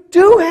why you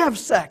do have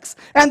sex.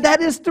 And that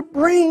is to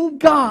bring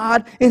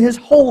God in His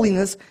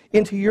holiness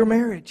into your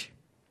marriage.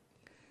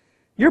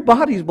 Your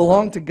bodies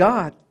belong to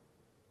God.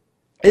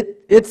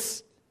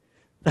 That's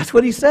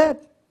what He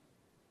said.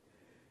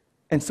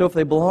 And so if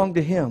they belong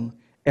to Him,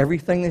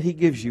 everything that He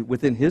gives you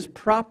within His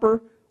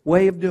proper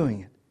way of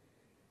doing it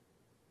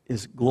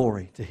is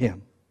glory to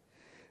Him.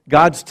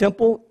 God's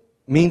temple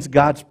means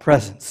God's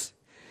presence.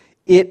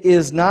 It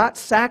is not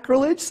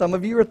sacrilege. Some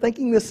of you are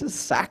thinking this is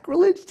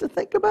sacrilege to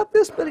think about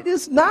this, but it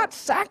is not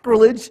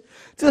sacrilege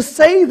to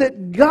say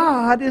that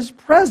God is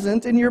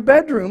present in your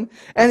bedroom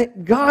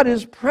and God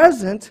is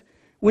present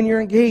when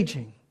you're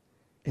engaging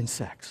in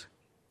sex.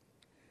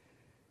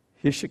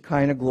 His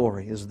Shekinah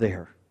glory is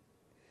there.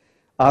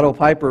 Otto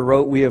Piper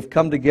wrote, "We have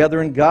come together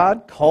in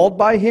God, called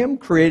by Him,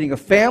 creating a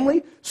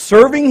family,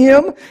 serving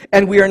Him,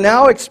 and we are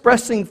now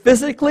expressing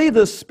physically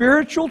the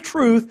spiritual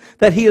truth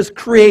that He has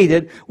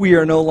created. We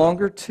are no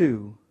longer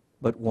two,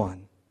 but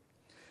one."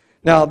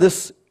 Now,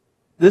 this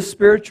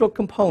spiritual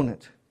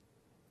component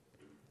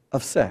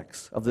of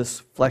sex, of this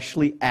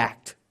fleshly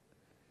act,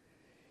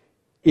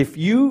 if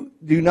you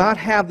do not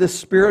have this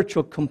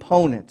spiritual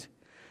component,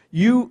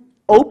 you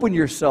open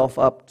yourself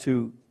up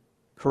to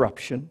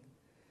corruption.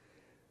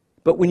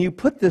 But when you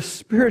put this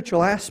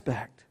spiritual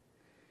aspect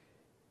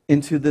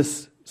into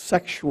this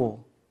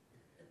sexual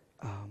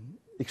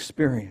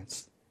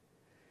experience,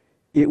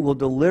 it will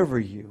deliver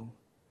you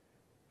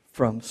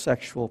from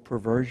sexual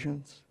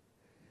perversions.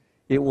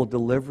 It will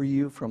deliver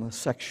you from a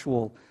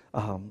sexual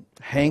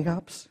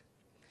hang-ups.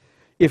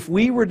 If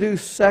we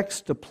reduce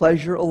sex to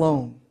pleasure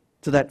alone,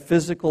 to that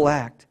physical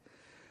act,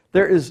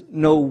 there is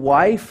no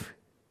wife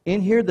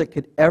in here that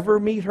could ever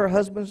meet her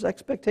husband's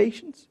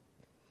expectations.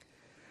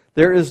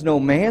 There is no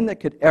man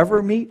that could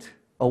ever meet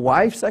a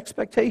wife's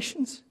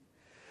expectations.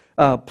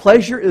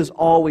 Pleasure is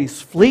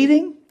always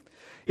fleeting.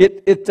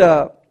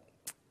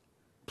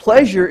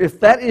 Pleasure, if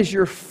that is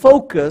your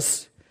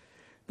focus,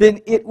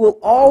 then it will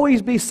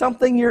always be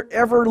something you're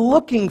ever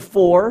looking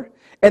for,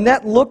 and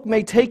that look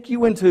may take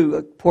you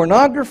into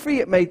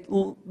pornography. It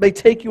may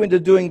take you into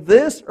doing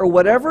this or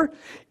whatever.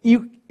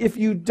 If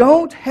you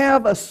don't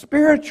have a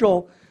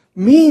spiritual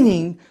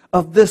meaning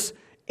of this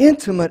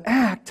intimate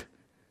act,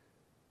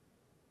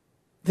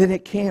 then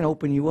it can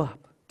open you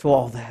up to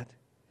all that.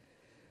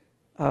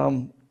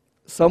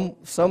 Some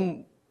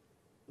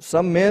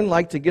men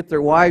like to get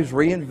their wives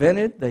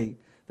reinvented.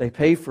 They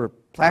pay for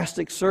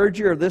plastic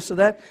surgery or this or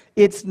that.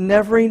 It's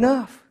never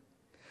enough,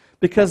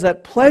 because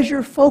that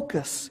pleasure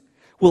focus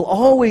will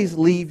always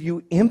leave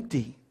you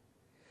empty.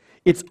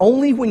 It's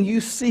only when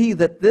you see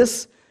that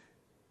this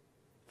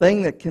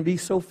thing that can be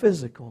so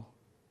physical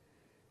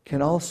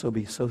can also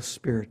be so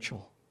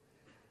spiritual,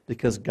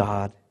 because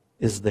God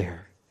is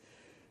there.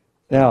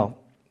 Now,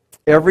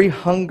 every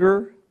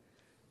hunger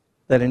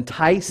that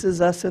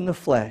entices us in the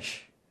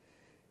flesh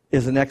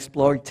is an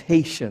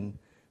exploitation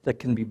that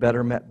can be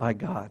better met by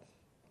God.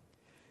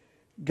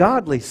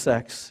 Godly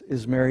sex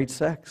is married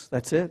sex.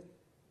 That's it.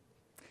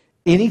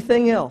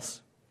 Anything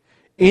else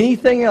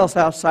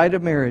outside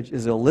of marriage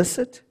is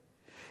illicit,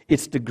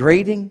 it's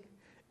degrading,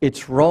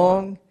 it's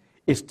wrong,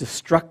 it's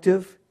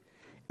destructive,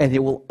 and it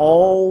will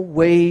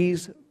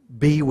always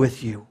be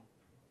with you.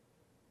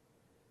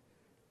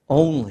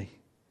 Only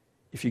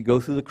if you go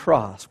through the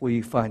cross will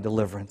you find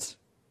deliverance.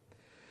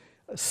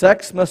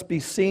 Sex must be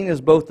seen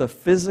as both a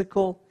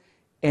physical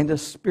and a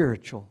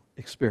spiritual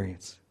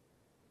experience.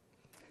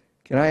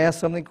 Can I ask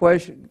something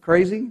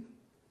crazy?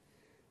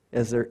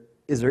 Is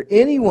there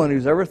anyone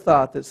who's ever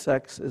thought that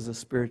sex is a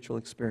spiritual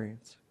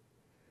experience?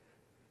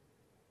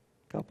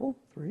 Couple?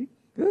 3?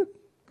 Good,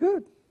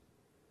 good.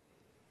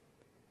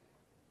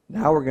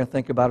 Now we're going to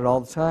think about it all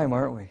the time,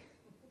 aren't we?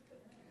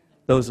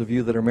 Those of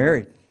you that are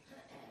married.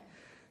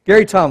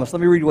 Gary Thomas,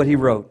 let me read what he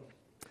wrote.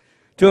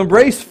 To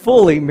embrace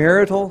fully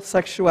marital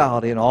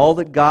sexuality and all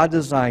that God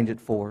designed it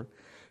for,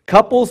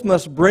 couples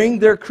must bring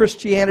their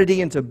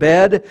Christianity into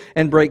bed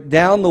and break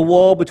down the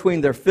wall between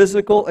their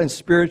physical and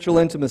spiritual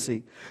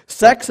intimacy.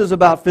 Sex is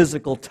about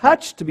physical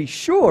touch, to be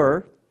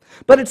sure,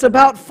 but it's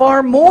about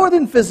far more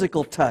than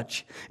physical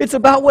touch. It's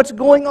about what's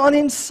going on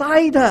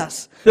inside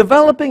us.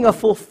 Developing a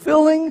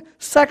fulfilling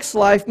sex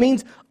life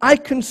means I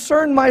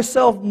concern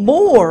myself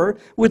more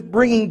with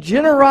bringing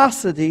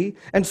generosity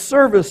and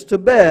service to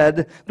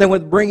bed than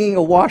with bringing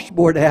a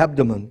washboard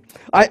abdomen.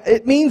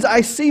 It means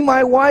I see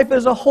my wife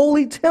as a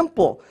holy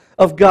temple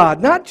of God,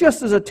 not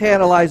just as a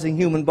tantalizing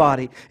human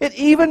body. It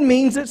even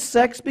means that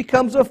sex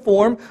becomes a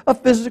form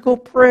of physical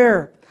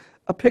prayer,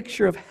 a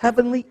picture of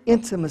heavenly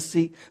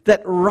intimacy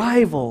that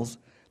rivals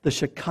the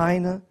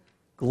Shekinah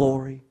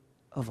glory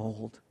of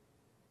old.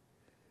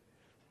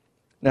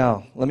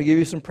 Now, let me give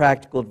you some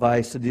practical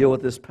advice to deal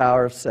with this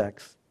power of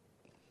sex.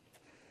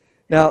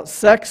 Now,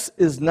 sex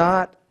is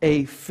not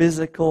a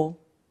physical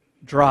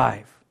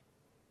drive.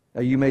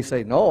 Now, you may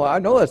say, no, I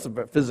know that's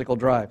a physical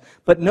drive.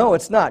 But no,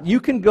 it's not. You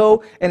can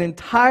go an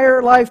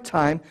entire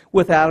lifetime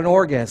without an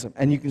orgasm,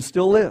 and you can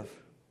still live.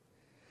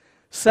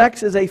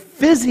 Sex is a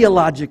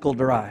physiological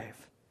drive.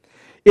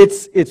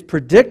 It's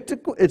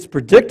predictable,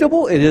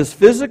 it is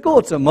physical,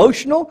 it's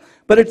emotional,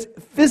 but it's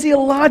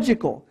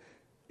physiological.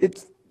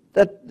 It's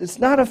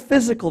not a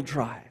physical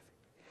drive.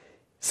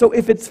 So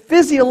if it's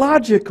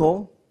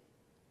physiological,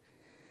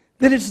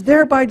 then it's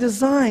there by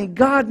design.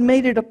 God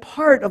made it a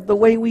part of the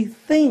way we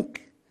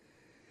think.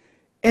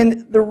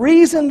 And the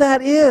reason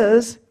that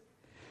is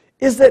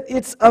that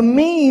it's a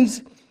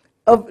means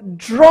of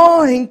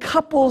drawing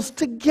couples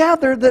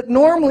together that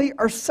normally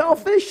are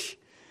selfish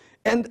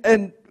and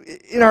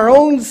in our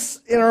own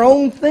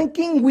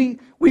thinking, we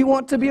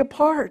want to be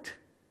apart.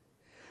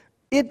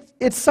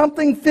 It's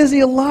something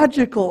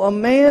physiological. A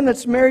man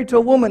that's married to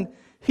a woman,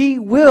 he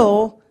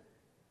will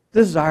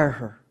desire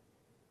her.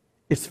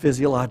 It's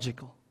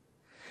physiological.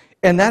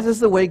 And that is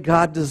the way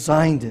God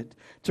designed it,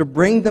 to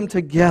bring them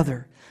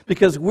together.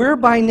 Because we're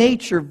by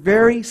nature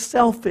very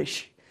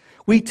selfish.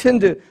 We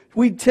tend to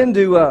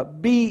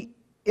be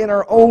in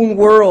our own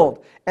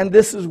world. And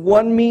this is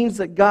one means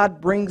that God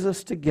brings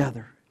us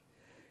together.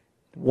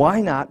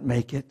 Why not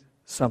make it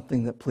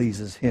something that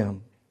pleases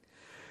Him?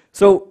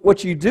 So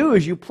what you do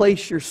is you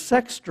place your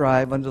sex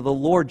drive under the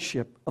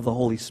lordship of the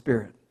Holy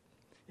Spirit.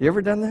 You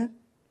ever done that?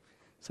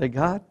 Say,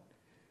 God,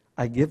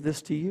 I give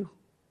this to you.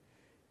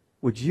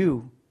 Would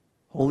you,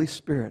 Holy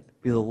Spirit,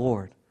 be the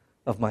Lord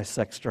of my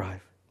sex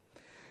drive?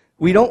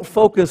 We don't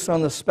focus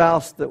on the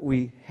spouse that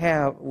we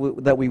have,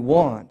 that we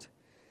want.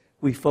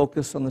 We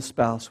focus on the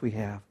spouse we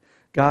have.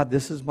 God,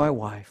 this is my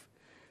wife.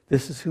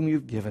 This is whom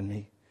you've given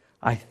me.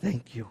 I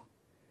thank you.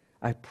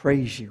 I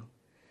praise you.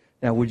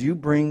 Now, would you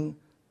bring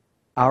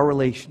our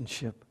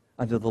relationship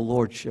under the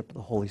lordship of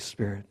the Holy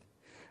Spirit?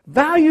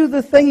 Value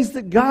the things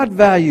that God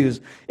values.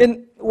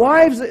 In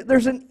wives,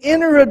 there's an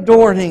inner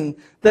adorning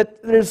that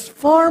is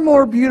far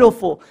more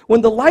beautiful. When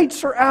the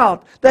lights are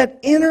out, that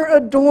inner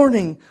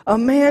adorning, a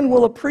man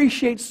will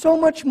appreciate so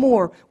much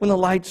more when the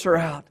lights are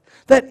out.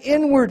 That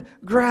inward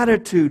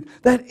gratitude,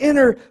 that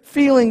inner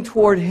feeling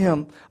toward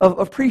Him of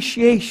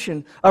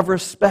appreciation, of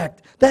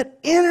respect. That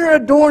inner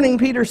adorning,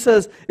 Peter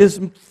says, is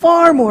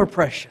far more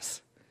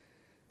precious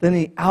than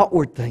the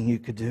outward thing you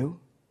could do.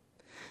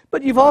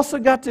 But you've also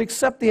got to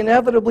accept the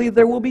inevitably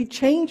there will be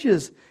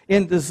changes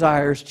in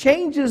desires,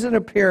 changes in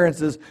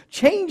appearances,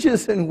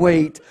 changes in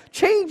weight,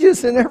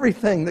 changes in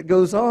everything that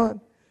goes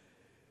on.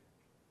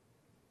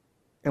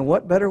 And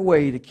what better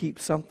way to keep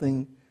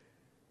something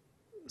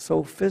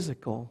so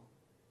physical,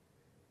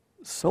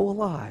 so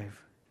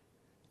alive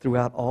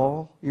throughout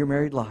all your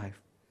married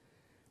life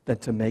than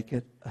to make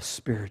it a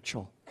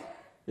spiritual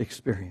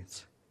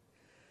experience.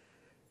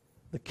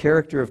 The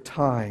character of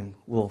time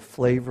will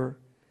flavor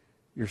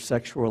your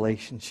sexual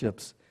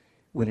relationships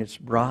when it's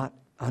brought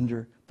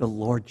under the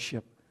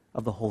lordship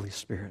of the Holy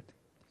Spirit.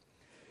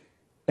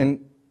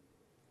 And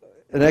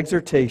an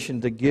exhortation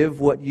to give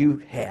what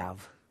you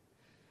have.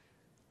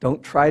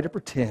 Don't try to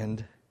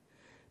pretend.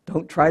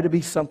 Don't try to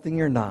be something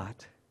you're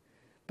not,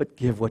 but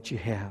give what you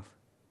have.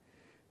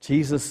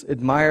 Jesus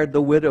admired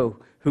the widow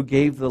who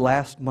gave the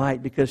last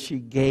mite because she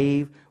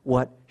gave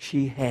what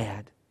she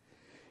had.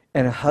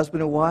 And a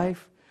husband and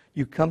wife,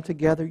 you come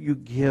together, you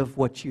give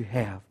what you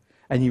have,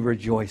 and you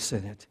rejoice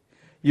in it.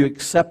 You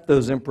accept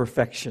those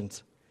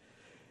imperfections.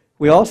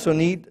 We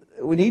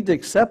need to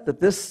accept that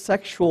this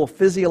sexual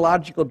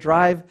physiological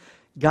drive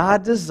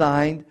God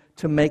designed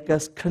to make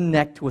us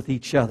connect with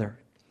each other.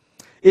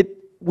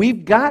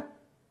 We've got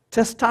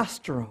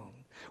testosterone.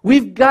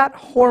 We've got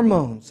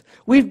hormones.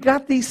 We've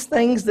got these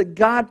things that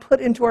God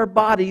put into our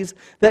bodies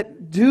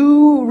that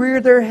do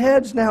rear their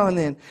heads now and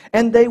then.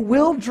 And they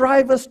will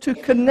drive us to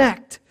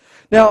connect.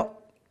 Now,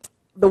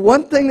 the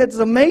one thing that's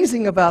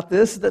amazing about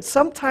this is that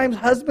sometimes,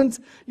 husbands,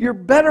 you're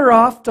better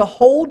off to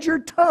hold your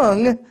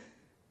tongue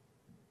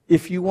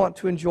if you want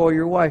to enjoy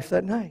your wife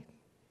that night.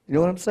 You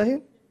know what I'm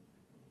saying?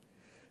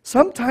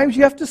 Sometimes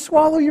you have to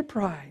swallow your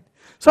pride.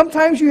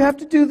 Sometimes you have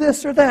to do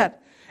this or that.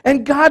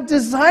 And God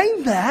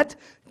designed that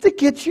to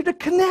get you to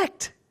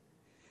connect.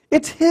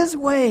 It's His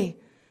way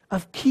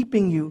of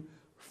keeping you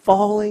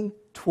falling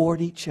toward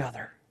each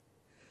other.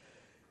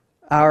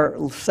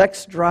 Our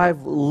sex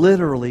drive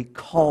literally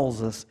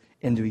calls us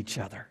into each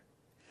other.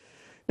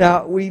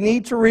 Now, we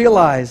need to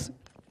realize,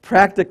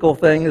 practical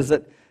thing is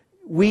that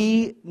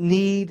we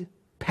need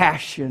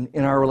passion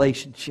in our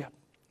relationship.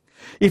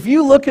 If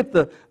you look at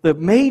the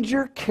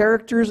major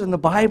characters in the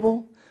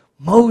Bible,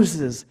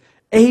 Moses,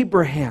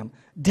 Abraham,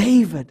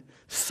 David,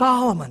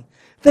 Solomon,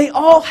 they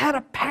all had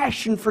a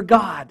passion for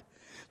God.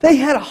 They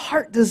had a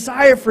heart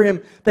desire for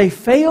Him. They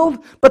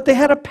failed, but they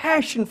had a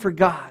passion for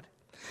God.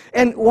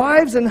 And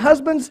wives and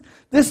husbands,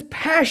 this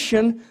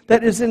passion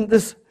that is in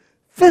this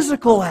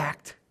physical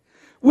act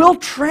will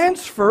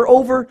transfer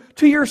over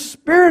to your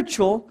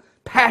spiritual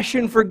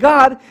passion for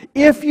God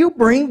if you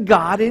bring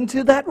God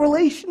into that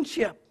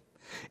relationship.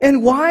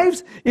 And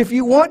wives, if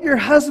you want your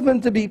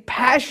husband to be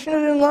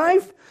passionate in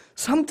life,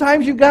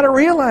 sometimes you've got to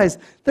realize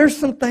there's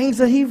some things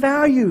that he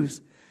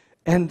values.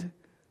 And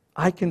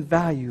I can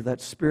value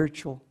that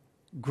spiritual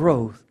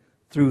growth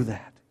through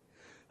that.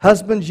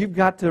 Husbands, you've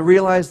got to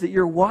realize that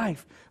your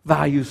wife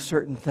values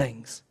certain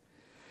things.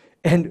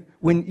 And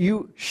when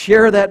you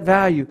share that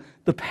value,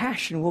 the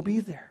passion will be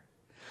there.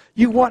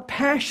 You want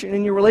passion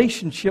in your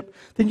relationship,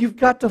 then you've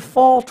got to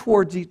fall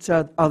towards each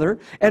other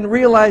and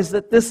realize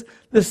that this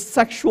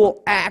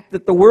sexual act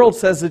that the world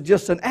says is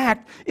just an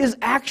act is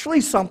actually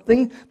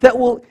something that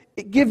will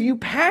give you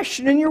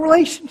passion in your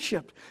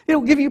relationship. It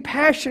will give you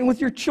passion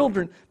with your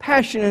children,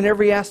 passion in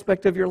every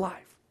aspect of your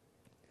life.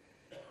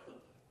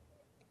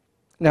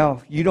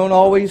 Now, you don't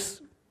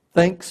always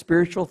think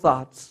spiritual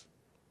thoughts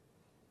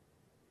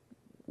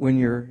when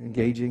you're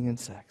engaging in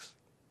sex.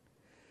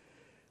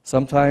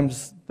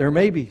 Sometimes there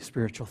may be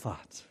spiritual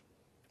thoughts.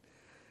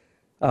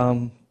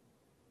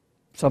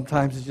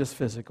 Sometimes it's just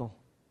physical.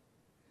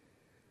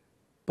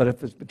 But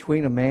if it's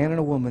between a man and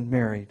a woman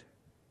married,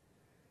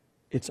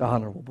 it's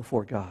honorable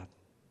before God.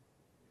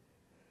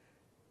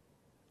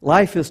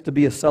 Life is to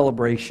be a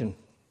celebration.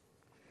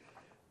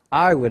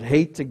 I would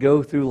hate to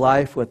go through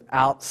life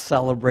without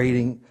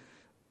celebrating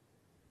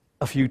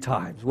a few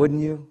times,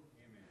 wouldn't you?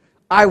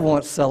 I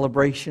want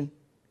celebration.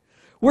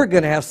 We're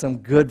going to have some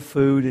good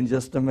food in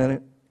just a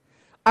minute.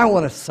 I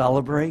want to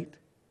celebrate.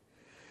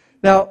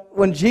 Now,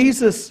 when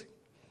Jesus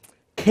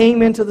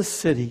came into the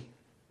city,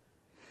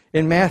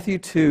 in Matthew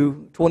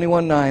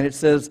 2:21-9, it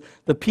says,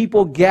 the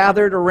people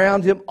gathered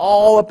around him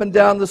all up and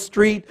down the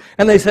street,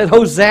 and they said,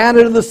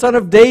 Hosanna to the Son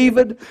of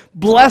David.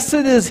 Blessed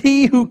is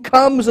he who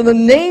comes in the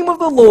name of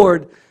the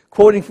Lord.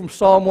 Quoting from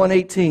Psalm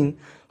 118,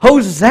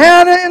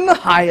 Hosanna in the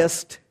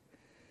highest.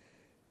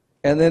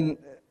 And then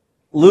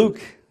Luke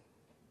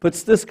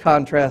puts this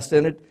contrast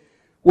in it.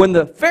 When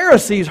the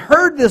Pharisees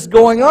heard this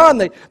going on,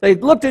 they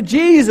looked at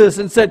Jesus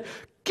and said,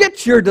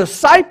 get your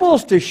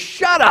disciples to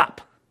shut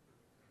up.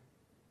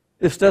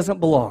 This doesn't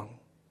belong.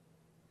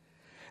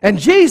 And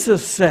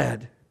Jesus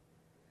said,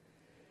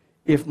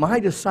 if my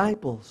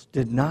disciples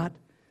did not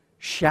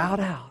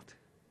shout out,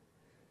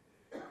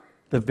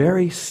 the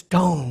very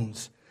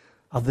stones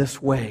of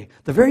this way,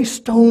 the very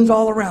stones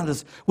all around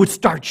us would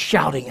start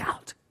shouting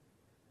out.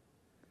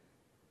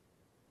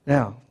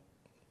 Now,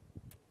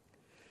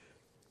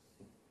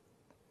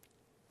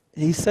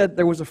 he said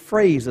there was a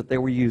phrase that they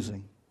were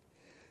using.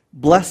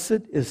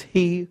 Blessed is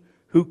he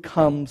who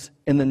comes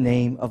in the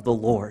name of the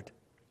Lord.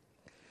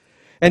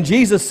 And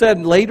Jesus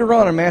said later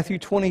on in Matthew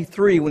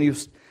 23, when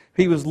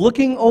he was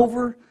looking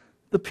over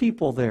the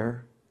people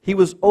there, he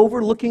was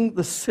overlooking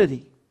the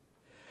city,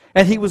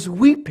 and he was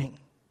weeping.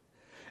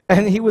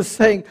 And he was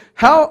saying,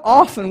 how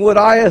often would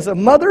I, as a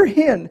mother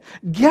hen,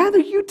 gather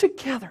you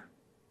together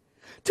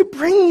to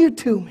bring you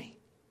to me?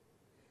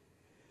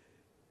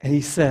 And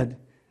he said,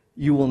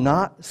 you will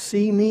not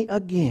see me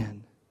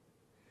again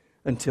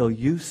until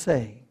you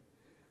say,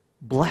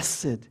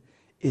 blessed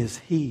is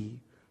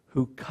he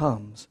who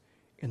comes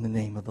in the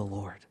name of the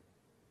Lord.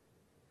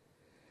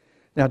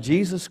 Now,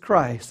 Jesus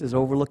Christ is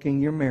overlooking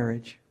your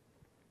marriage.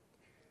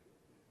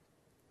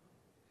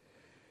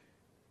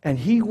 And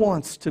he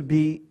wants to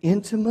be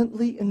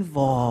intimately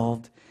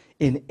involved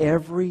in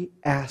every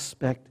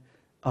aspect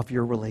of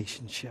your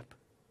relationship.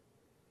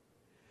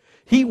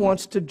 He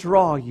wants to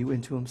draw you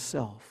into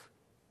himself.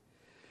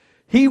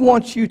 He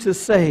wants you to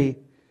say,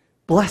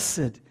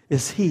 blessed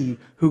is he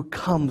who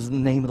comes in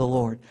the name of the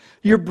Lord.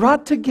 You're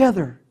brought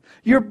together.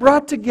 You're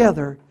brought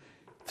together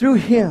through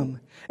him.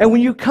 And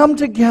when you come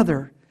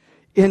together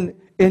in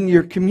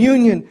your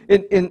communion,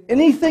 in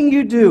anything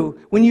you do,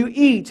 when you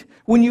eat,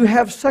 when you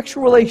have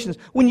sexual relations,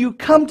 when you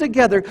come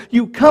together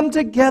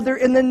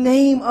in the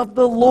name of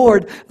the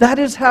Lord. That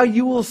is how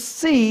you will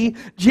see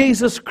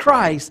Jesus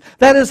Christ.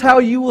 That is how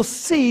you will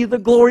see the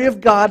glory of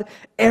God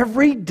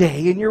every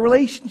day in your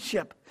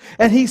relationship.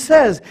 And he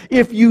says,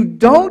 if you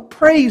don't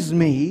praise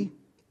me,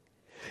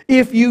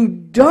 if you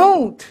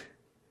don't,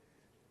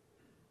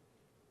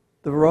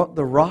 the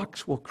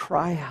rocks will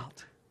cry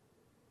out.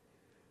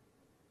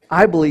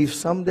 I believe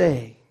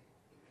someday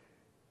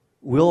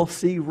we'll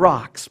see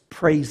rocks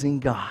praising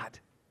God.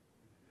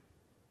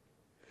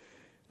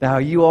 Now,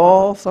 you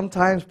all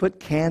sometimes put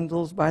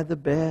candles by the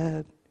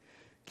bed,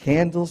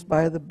 candles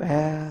by the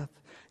bath.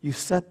 You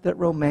set that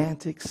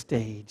romantic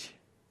stage.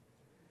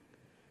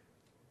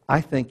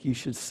 I think you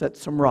should set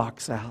some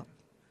rocks out.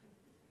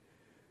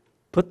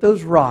 Put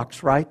those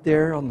rocks right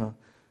there on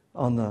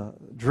the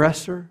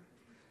dresser.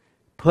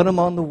 Put them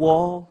on the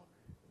wall.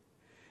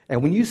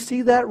 And when you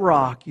see that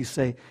rock, you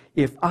say,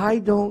 if I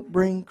don't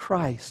bring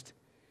Christ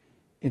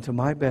into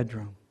my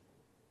bedroom,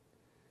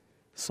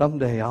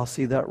 someday I'll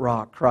see that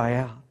rock cry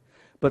out.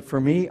 But for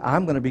me,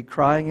 I'm going to be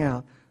crying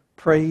out,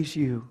 praise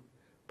you,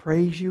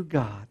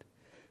 God.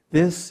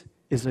 This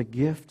is a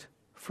gift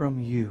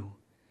from you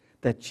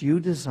that you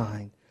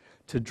designed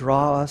to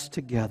draw us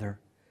together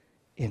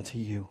into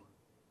you.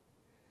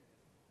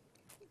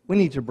 We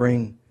need to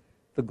bring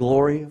the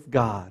glory of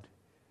God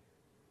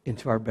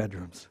into our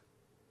bedrooms.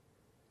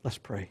 Let's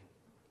pray.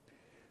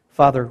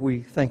 Father,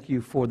 we thank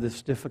you for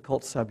this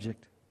difficult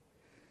subject.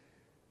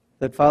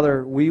 That,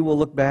 Father, we will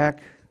look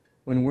back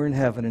when we're in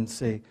heaven and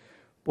say,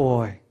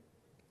 boy,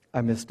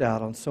 I missed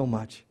out on so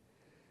much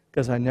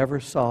because I never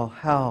saw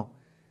how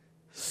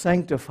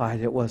sanctified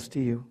it was to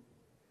you.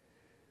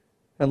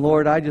 And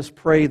Lord, I just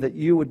pray that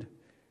you would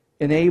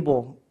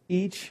enable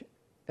each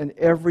and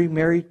every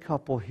married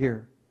couple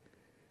here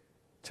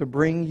to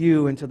bring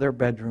you into their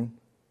bedroom.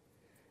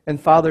 And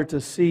Father, to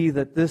see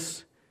that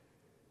this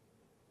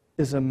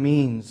is a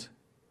means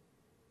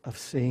of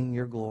seeing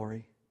your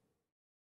glory.